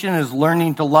 Salvation is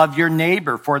learning to love your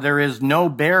neighbor, for there is no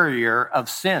barrier of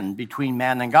sin between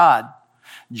man and God.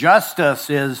 Justice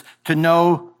is to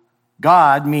know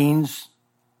God means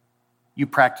you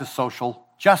practice social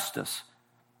justice.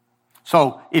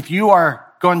 So if you are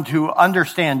going to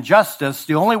understand justice,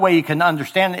 the only way you can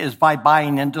understand it is by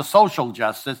buying into social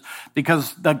justice,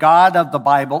 because the God of the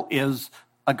Bible is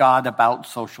a God about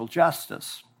social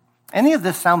justice. Any of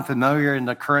this sound familiar in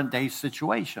the current day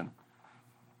situation?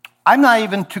 I'm not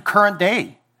even to current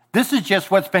day. This is just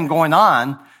what's been going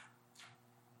on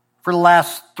for the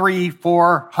last 300,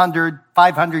 400,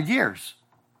 500 years.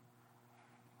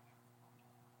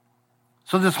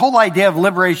 So this whole idea of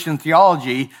liberation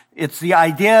theology, it's the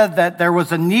idea that there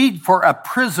was a need for a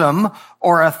prism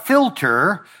or a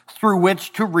filter through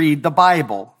which to read the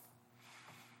Bible.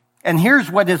 And here's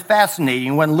what is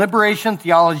fascinating. When liberation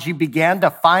theology began to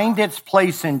find its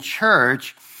place in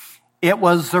church, it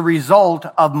was the result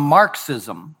of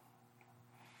Marxism.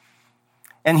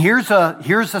 And here's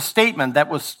a statement that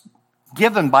was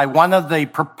given by one of the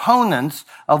proponents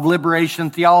of liberation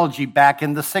theology back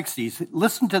in the 60s.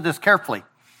 Listen to this carefully.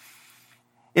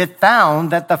 It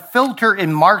found that the filter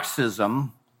in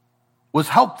Marxism was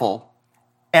helpful,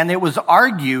 and it was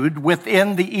argued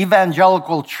within the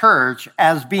evangelical church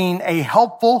as being a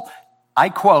helpful, I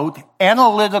quote,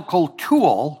 analytical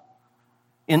tool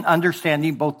in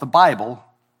understanding both the Bible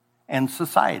and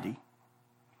society.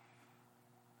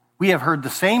 We have heard the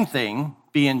same thing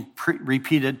being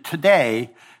repeated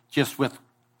today, just with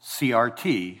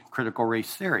CRT, critical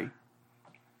race theory.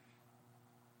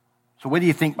 So what do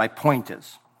you think my point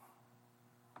is?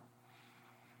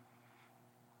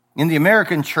 In the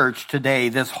American church today,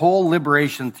 this whole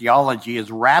liberation theology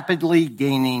is rapidly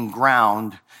gaining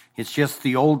ground. It's just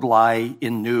the old lie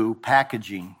in new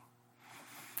packaging.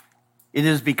 It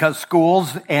is because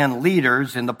schools and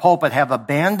leaders in the pulpit have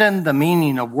abandoned the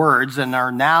meaning of words and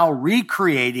are now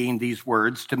recreating these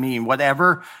words to mean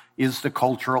whatever is the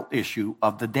cultural issue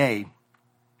of the day.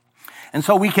 And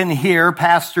so we can hear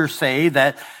pastors say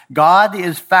that God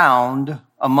is found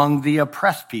among the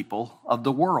oppressed people of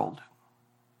the world.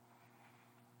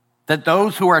 That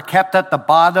those who are kept at the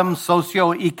bottom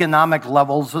socioeconomic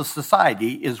levels of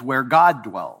society is where God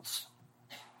dwells.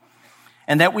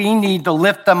 And that we need to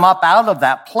lift them up out of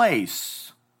that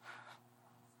place.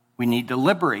 We need to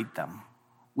liberate them.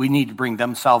 We need to bring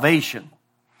them salvation.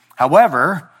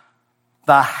 However,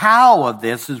 the how of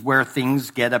this is where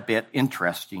things get a bit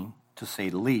interesting, to say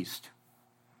the least.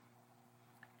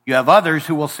 You have others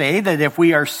who will say that if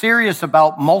we are serious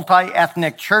about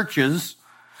multi-ethnic churches,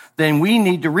 then we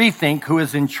need to rethink who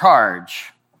is in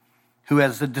charge, who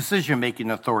has the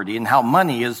decision-making authority, and how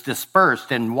money is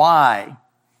dispersed and why.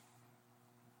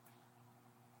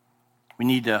 We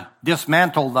need to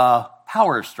dismantle the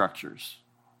power structures.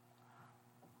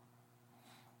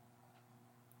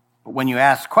 But when you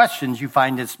ask questions, you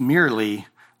find it's merely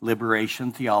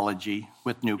liberation theology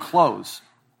with new clothes.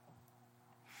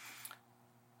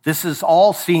 This is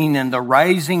all seen in the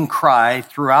rising cry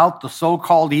throughout the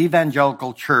so-called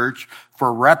evangelical church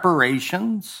for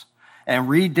reparations and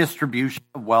redistribution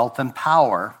of wealth and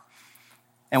power.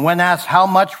 And when asked how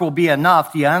much will be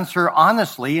enough, the answer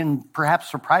honestly and perhaps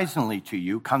surprisingly to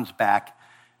you comes back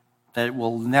that it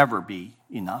will never be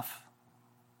enough.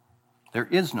 There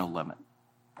is no limit.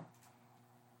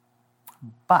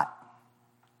 But,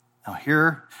 now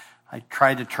here I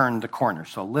try to turn the corner,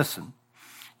 so listen.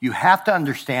 You have to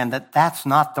understand that that's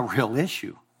not the real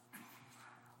issue.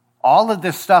 All of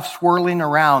this stuff swirling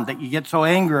around that you get so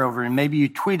angry over and maybe you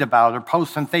tweet about or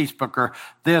post on Facebook or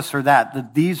this or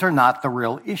that these are not the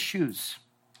real issues.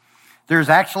 There's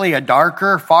actually a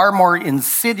darker, far more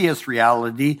insidious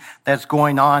reality that's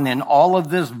going on in all of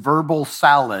this verbal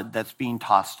salad that's being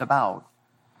tossed about.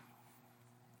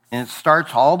 And it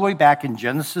starts all the way back in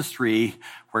Genesis 3,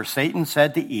 where Satan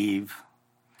said to Eve,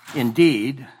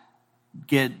 "Indeed,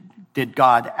 did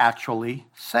God actually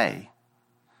say?"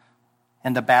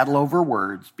 and the battle over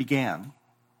words began.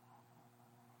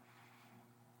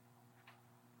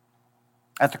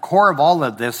 At the core of all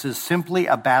of this is simply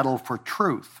a battle for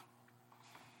truth.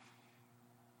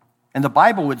 And the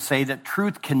Bible would say that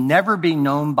truth can never be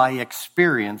known by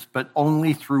experience, but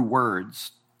only through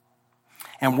words.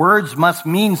 And words must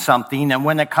mean something, and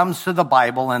when it comes to the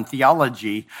Bible and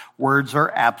theology, words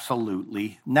are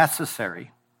absolutely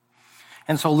necessary.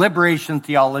 And so liberation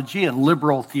theology and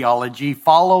liberal theology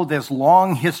follow this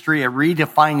long history of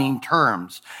redefining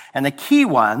terms. And a key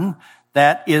one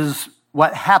that is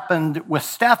what happened with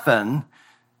Stephen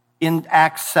in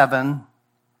Acts 7,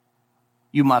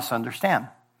 you must understand.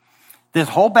 This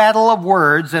whole battle of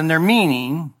words and their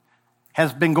meaning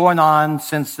has been going on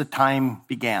since the time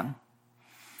began.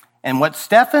 And what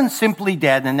Stephen simply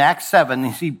did in Acts 7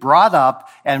 is he brought up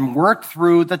and worked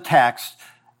through the text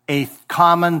a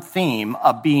common theme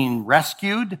of being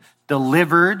rescued,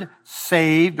 delivered,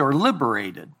 saved, or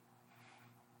liberated.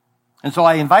 And so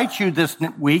I invite you this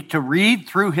week to read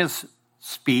through his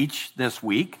speech this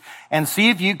week and see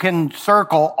if you can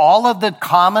circle all of the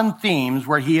common themes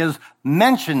where he is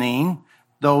mentioning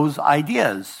those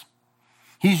ideas.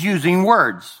 He's using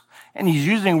words, and he's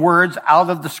using words out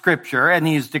of the scripture, and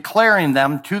he's declaring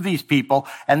them to these people,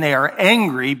 and they are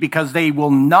angry because they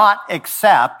will not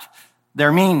accept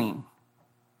their meaning.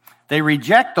 They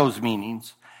reject those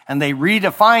meanings, and they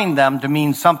redefine them to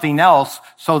mean something else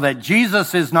so that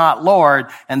Jesus is not Lord,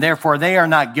 and therefore they are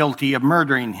not guilty of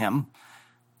murdering him,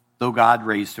 though God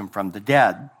raised him from the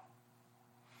dead.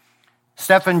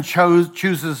 Stephen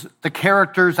chooses the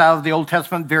characters out of the Old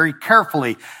Testament very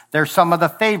carefully. They're some of the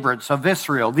favorites of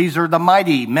Israel. These are the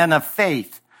mighty men of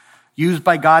faith, used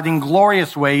by God in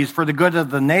glorious ways for the good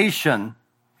of the nation.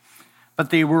 But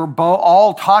they were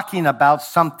all talking about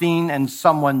something and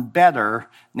someone better,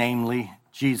 namely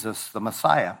Jesus, the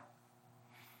Messiah.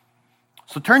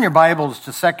 So turn your Bibles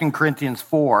to 2 Corinthians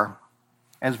 4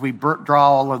 as we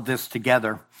draw all of this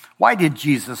together. Why did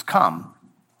Jesus come?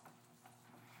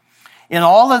 In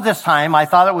all of this time, I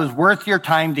thought it was worth your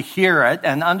time to hear it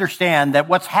and understand that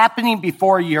what's happening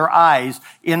before your eyes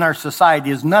in our society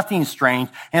is nothing strange,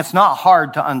 and it's not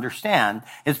hard to understand.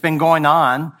 It's been going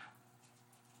on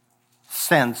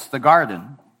since the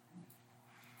garden.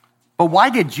 But why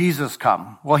did Jesus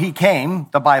come? Well, he came,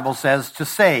 the Bible says, to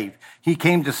save. He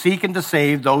came to seek and to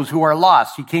save those who are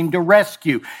lost. He came to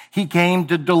rescue. He came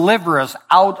to deliver us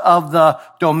out of the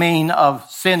domain of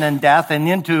sin and death and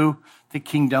into the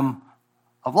kingdom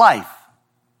of life,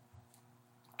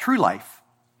 true life.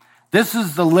 This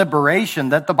is the liberation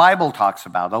that the Bible talks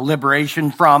about, a liberation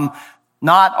from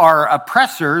not our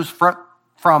oppressors,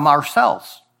 from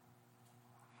ourselves.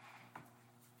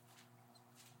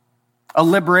 A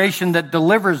liberation that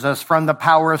delivers us from the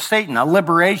power of Satan, a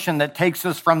liberation that takes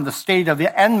us from the state of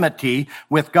enmity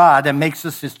with God and makes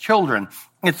us his children.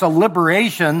 It's a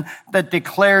liberation that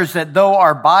declares that though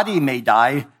our body may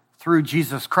die through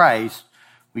Jesus Christ,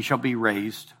 we shall be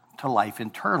raised to life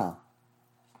eternal.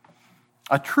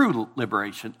 A true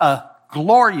liberation, a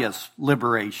glorious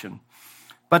liberation.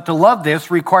 But to love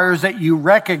this requires that you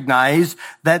recognize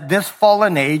that this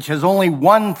fallen age has only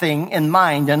one thing in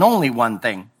mind and only one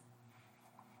thing.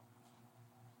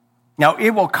 Now,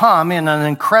 it will come in an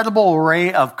incredible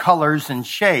array of colors and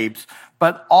shapes,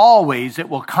 but always it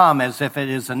will come as if it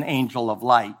is an angel of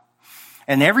light.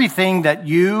 And everything that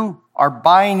you are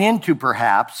buying into,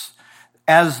 perhaps,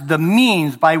 as the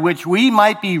means by which we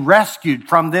might be rescued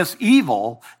from this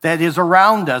evil that is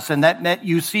around us and that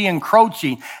you see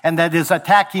encroaching and that is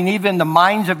attacking even the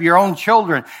minds of your own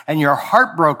children, and you're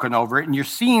heartbroken over it and you're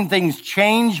seeing things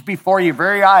change before your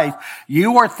very eyes,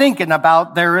 you are thinking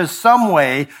about there is some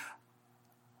way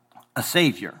a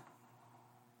Savior.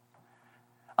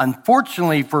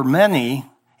 Unfortunately for many,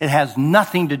 it has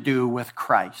nothing to do with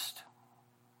Christ.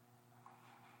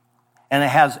 And it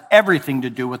has everything to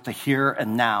do with the here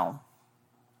and now.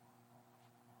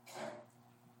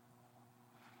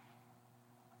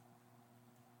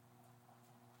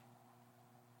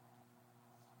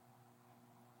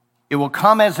 It will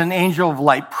come as an angel of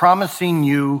light, promising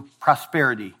you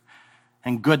prosperity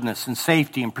and goodness and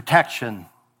safety and protection.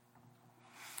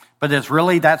 But it's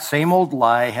really that same old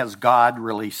lie, has God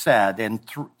really said. And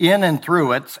in and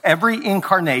through it, every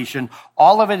incarnation,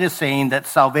 all of it is saying that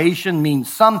salvation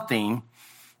means something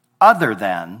other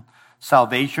than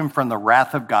salvation from the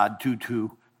wrath of God due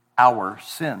to our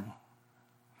sin.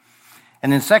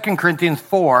 And in 2 Corinthians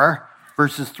 4,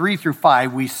 verses 3 through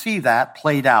 5, we see that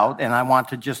played out. And I want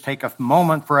to just take a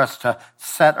moment for us to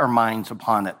set our minds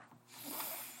upon it.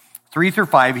 3 through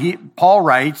 5, Paul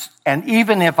writes, and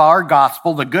even if our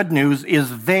gospel, the good news, is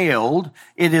veiled,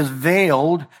 it is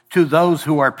veiled to those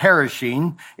who are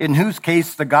perishing, in whose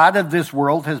case the God of this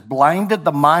world has blinded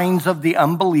the minds of the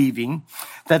unbelieving,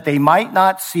 that they might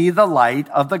not see the light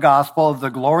of the gospel of the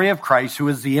glory of Christ, who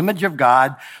is the image of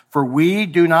God. For we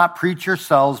do not preach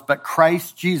ourselves, but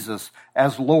Christ Jesus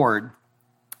as Lord,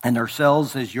 and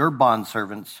ourselves as your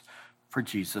bondservants for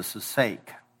Jesus'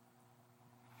 sake.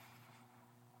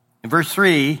 In verse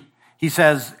 3, he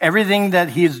says everything that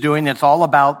he is doing, it's all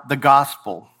about the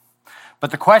gospel.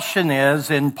 But the question is,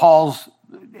 in Paul's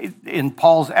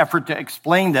effort to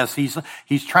explain this,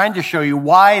 he's trying to show you,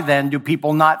 why then do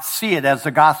people not see it as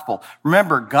the gospel?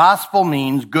 Remember, gospel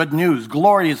means good news,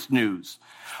 glorious news.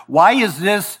 Why is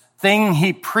this thing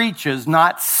he preaches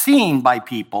not seen by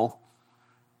people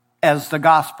as the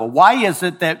gospel? Why is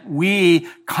it that we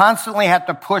constantly have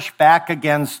to push back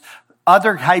against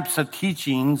other types of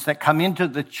teachings that come into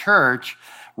the church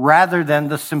rather than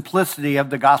the simplicity of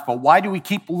the gospel? Why do we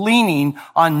keep leaning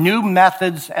on new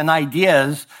methods and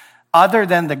ideas other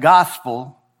than the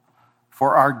gospel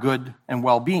for our good and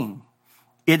well-being?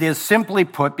 It is simply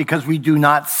put because we do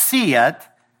not see it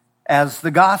as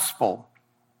the gospel.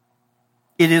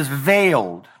 It is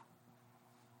veiled.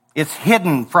 It's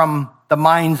hidden from the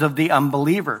minds of the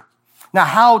unbeliever. Now,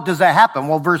 how does that happen?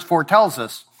 Well, verse 4 tells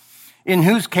us, in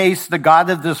whose case the God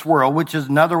of this world, which is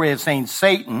another way of saying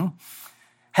Satan,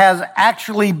 has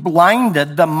actually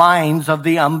blinded the minds of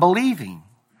the unbelieving.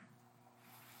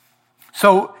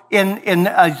 So in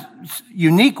a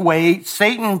unique way,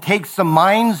 Satan takes the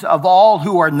minds of all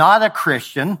who are not a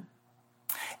Christian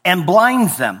and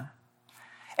blinds them.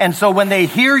 And so when they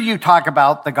hear you talk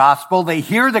about the gospel, they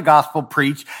hear the gospel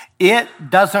preached, it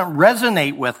doesn't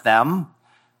resonate with them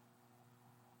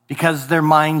because their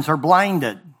minds are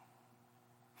blinded.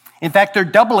 In fact, they're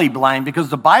doubly blind because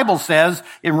the Bible says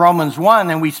in Romans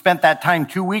 1, and we spent that time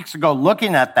 2 weeks ago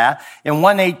looking at that, in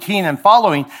 1:18 and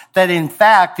following, that in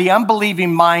fact, the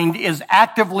unbelieving mind is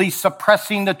actively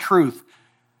suppressing the truth,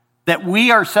 that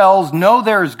we ourselves know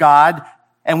there is God,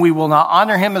 and we will not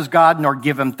honor him as God nor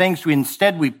give him thanks.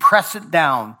 Instead, we press it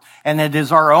down, and it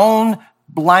is our own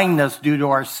blindness due to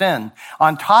our sin.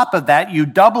 On top of that, you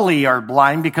doubly are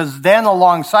blind because then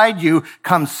alongside you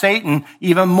comes Satan,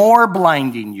 even more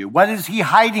blinding you. What is he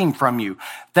hiding from you?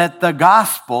 That the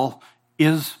gospel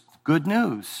is good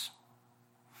news.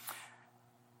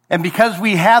 And because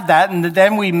we have that, and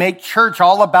then we make church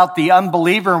all about the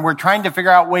unbeliever, and we're trying to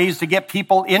figure out ways to get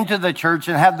people into the church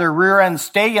and have their rear end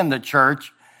stay in the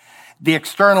church, the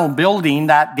external building,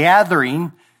 that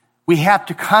gathering, we have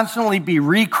to constantly be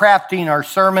recrafting our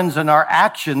sermons and our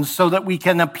actions so that we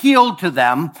can appeal to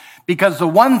them, because the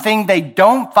one thing they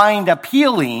don't find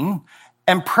appealing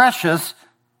and precious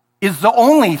is the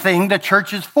only thing the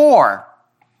church is for,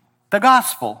 the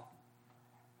gospel.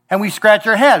 And we scratch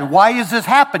our head. Why is this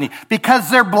happening? Because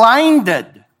they're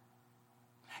blinded.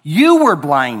 You were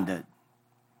blinded.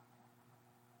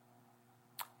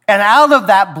 And out of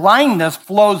that blindness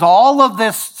flows all of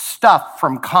this stuff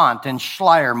from Kant and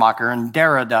Schleiermacher and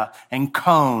Derrida and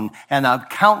Kohn and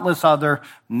countless other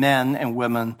men and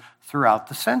women throughout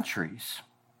the centuries.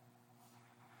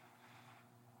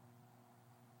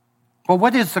 Well,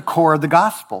 what is the core of the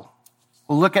gospel?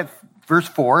 We'll look at verse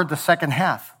 4, the second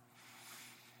half.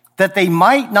 That they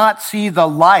might not see the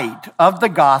light of the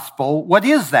gospel. What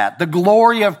is that? The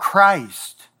glory of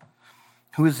Christ,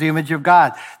 who is the image of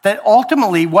God. That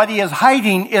ultimately what he is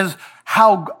hiding is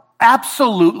how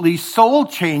absolutely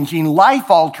soul-changing,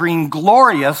 life-altering,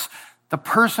 glorious the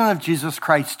person of Jesus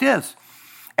Christ is.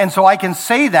 And so I can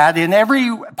say that in every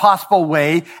possible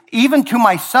way, even to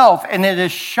myself, and it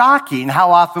is shocking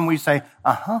how often we say,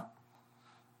 uh-huh.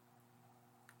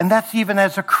 And that's even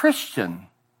as a Christian.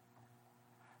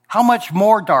 How much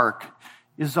more dark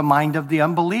is the mind of the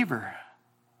unbeliever?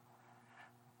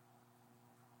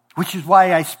 Which is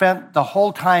why I spent the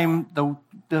whole time, the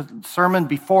sermon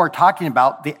before, talking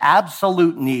about the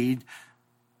absolute need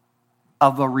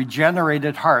of a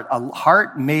regenerated heart, a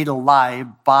heart made alive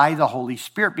by the Holy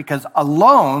Spirit, because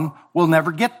alone we'll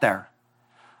never get there.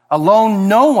 Alone,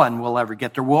 no one will ever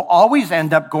get there. We'll always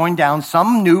end up going down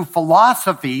some new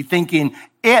philosophy thinking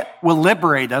it will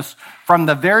liberate us from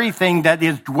the very thing that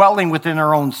is dwelling within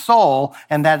our own soul,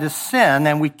 and that is sin,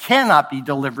 and we cannot be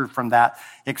delivered from that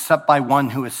except by one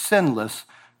who is sinless,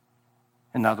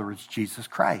 in other words, Jesus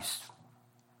Christ.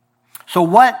 So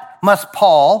what must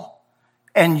Paul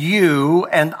and you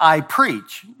and I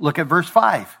preach? Look at verse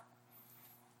 5.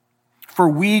 For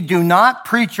we do not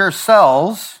preach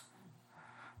ourselves,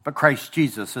 but Christ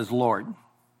Jesus is Lord,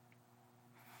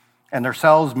 and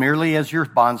ourselves merely as your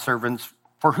bondservants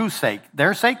For whose sake?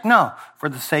 Their sake? No, for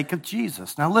the sake of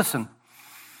Jesus. Now listen,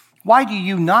 why do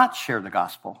you not share the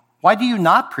gospel? Why do you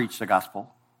not preach the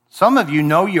gospel? Some of you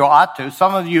know you ought to.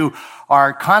 Some of you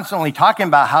are constantly talking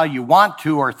about how you want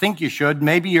to or think you should.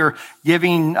 Maybe you're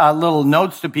giving little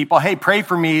notes to people. Hey, pray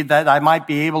for me that I might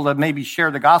be able to maybe share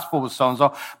the gospel with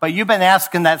so-and-so. But you've been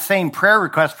asking that same prayer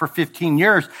request for 15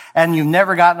 years and you've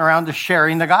never gotten around to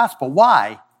sharing the gospel.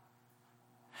 Why?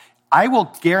 I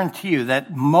will guarantee you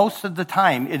that most of the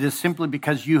time it is simply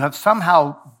because you have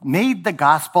somehow made the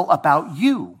gospel about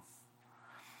you.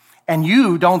 And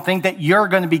you don't think that you're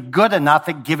going to be good enough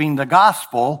at giving the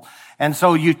gospel. And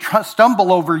so you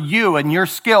stumble over you and your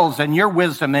skills and your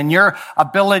wisdom and your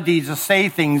ability to say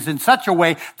things in such a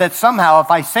way that somehow, if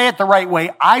I say it the right way,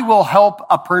 I will help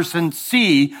a person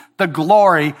see the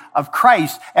glory of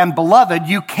Christ. And beloved,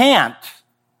 you can't.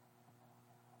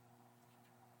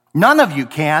 None of you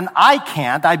can. I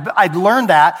can't. I've learned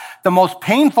that the most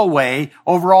painful way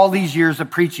over all these years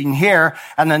of preaching here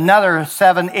and another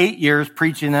 7-8 years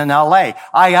preaching in LA.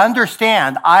 I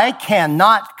understand I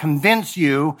cannot convince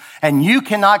you and you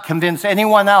cannot convince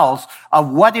anyone else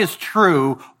of what is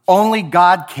true. Only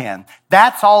God can.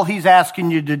 That's all he's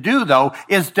asking you to do, though,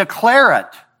 is declare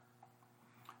it.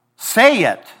 Say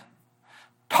it.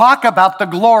 Talk about the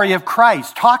glory of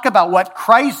Christ. Talk about what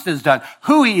Christ has done,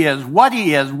 who he is, what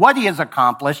he has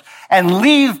accomplished, and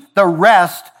leave the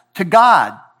rest to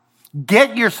God.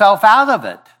 Get yourself out of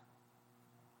it,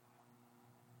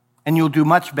 and you'll do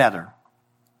much better.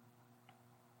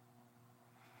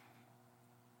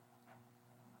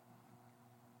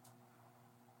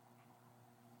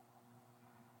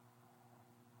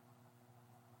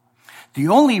 The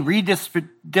only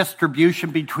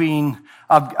redistribution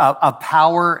of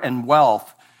power and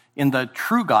wealth in the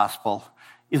true gospel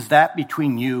is that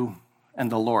between you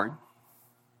and the Lord.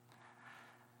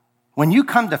 When you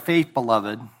come to faith,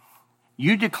 beloved,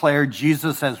 you declare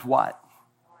Jesus as what?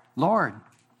 Lord.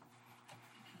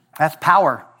 That's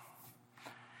power.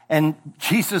 And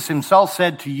Jesus himself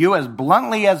said to you, as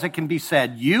bluntly as it can be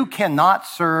said, you cannot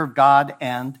serve God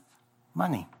and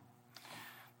money.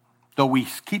 Though we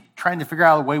keep trying to figure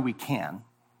out a way we can.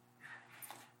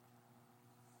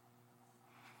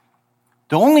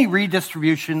 The only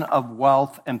redistribution of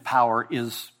wealth and power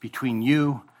is between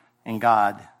you and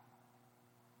God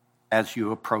as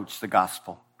you approach the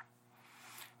gospel.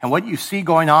 And what you see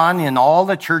going on in all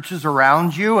the churches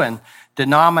around you and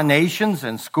denominations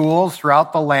and schools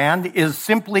throughout the land is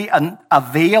simply an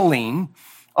availing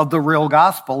of the real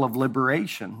gospel of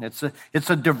liberation. It's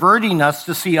a diverting us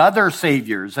to see other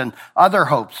saviors and other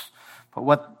hopes,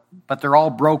 but they're all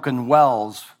broken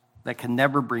wells that can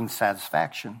never bring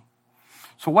satisfaction.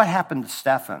 So what happened to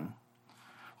Stephen?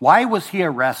 Why was he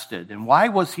arrested and why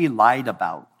was he lied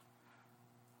about?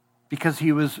 Because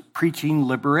he was preaching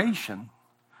liberation.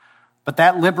 But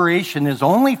that liberation is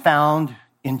only found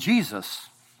in Jesus.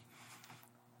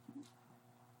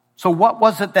 So what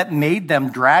was it that made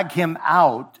them drag him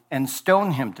out and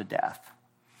stone him to death?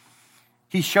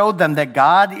 He showed them that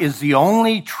God is the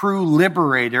only true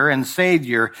liberator and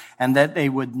savior, and that they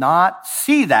would not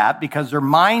see that because their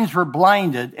minds were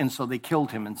blinded, and so they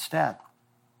killed him instead.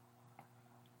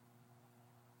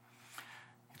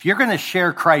 If you're going to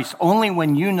share Christ only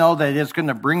when you know that it's going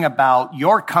to bring about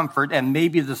your comfort and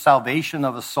maybe the salvation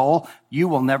of a soul, you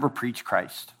will never preach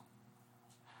Christ.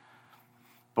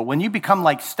 But when you become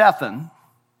like Stephen,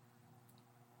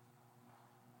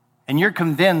 and you're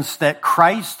convinced that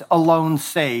Christ alone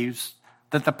saves,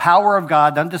 that the power of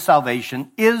God unto salvation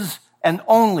is and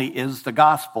only is the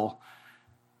gospel,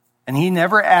 and he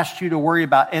never asked you to worry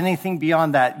about anything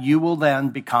beyond that, you will then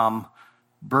become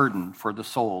burdened for the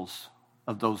souls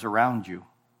of those around you.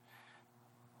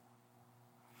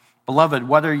 Beloved,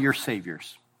 what are your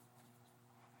saviors?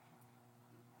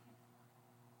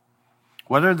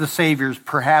 What are the saviors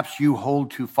perhaps you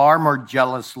hold to far more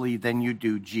jealously than you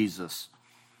do Jesus?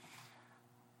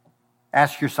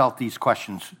 Ask yourself these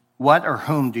questions. What or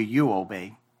whom do you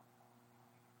obey?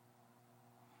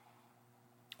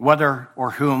 What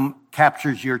or whom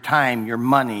captures your time, your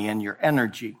money, and your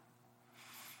energy?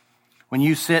 When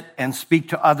you sit and speak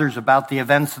to others about the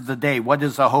events of the day, what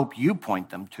is the hope you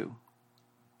point them to?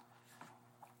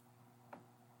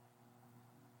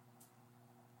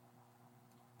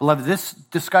 Beloved, this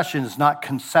discussion is not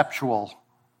conceptual.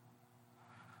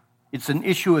 It's an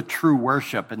issue of true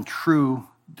worship and true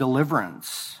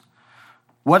deliverance.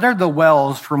 What are the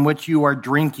wells from which you are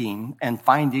drinking and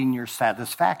finding your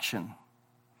satisfaction?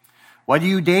 What do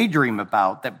you daydream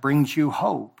about that brings you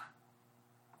hope?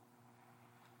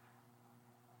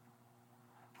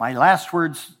 My last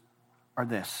words are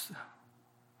this.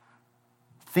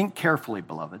 Think carefully,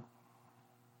 beloved.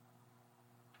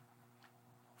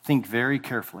 Think very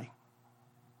carefully.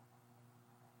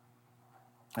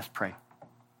 Let's pray.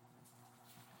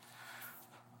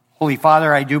 Holy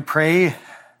Father, I do pray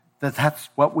that that's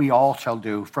what we all shall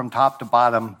do, from top to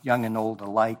bottom, young and old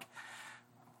alike.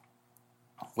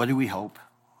 What do we hope?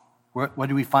 What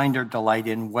do we find our delight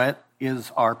in? What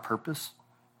is our purpose?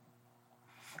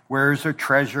 Where is our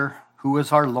treasure? Who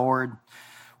is our Lord?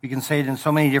 We can say it in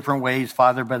so many different ways,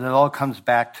 Father, but it all comes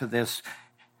back to this.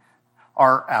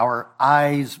 Are our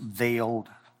eyes veiled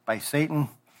by Satan,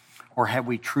 or have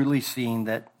we truly seen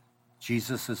that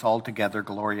Jesus is altogether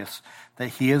glorious, that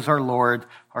he is our Lord,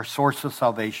 our source of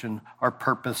salvation, our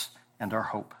purpose, and our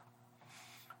hope?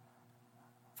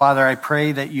 Father, I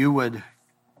pray that you would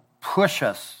push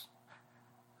us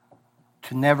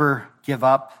to never give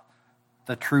up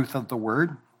the truth of the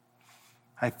word.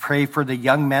 I pray for the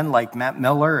young men like Matt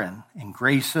Miller and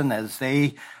Grayson as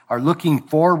they are looking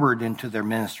forward into their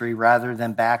ministry rather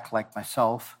than back like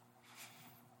myself.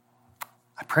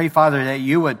 I pray, Father, that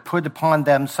you would put upon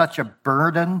them such a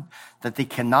burden that they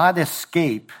cannot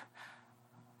escape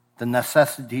the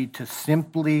necessity to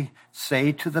simply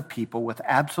say to the people with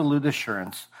absolute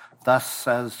assurance, "Thus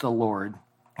says the Lord,"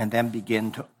 and then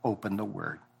begin to open the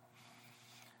word.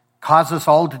 Cause us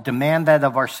all to demand that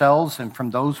of ourselves and from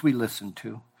those we listen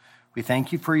to. We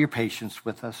thank you for your patience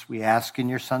with us. We ask in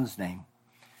your Son's name.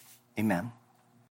 Amen.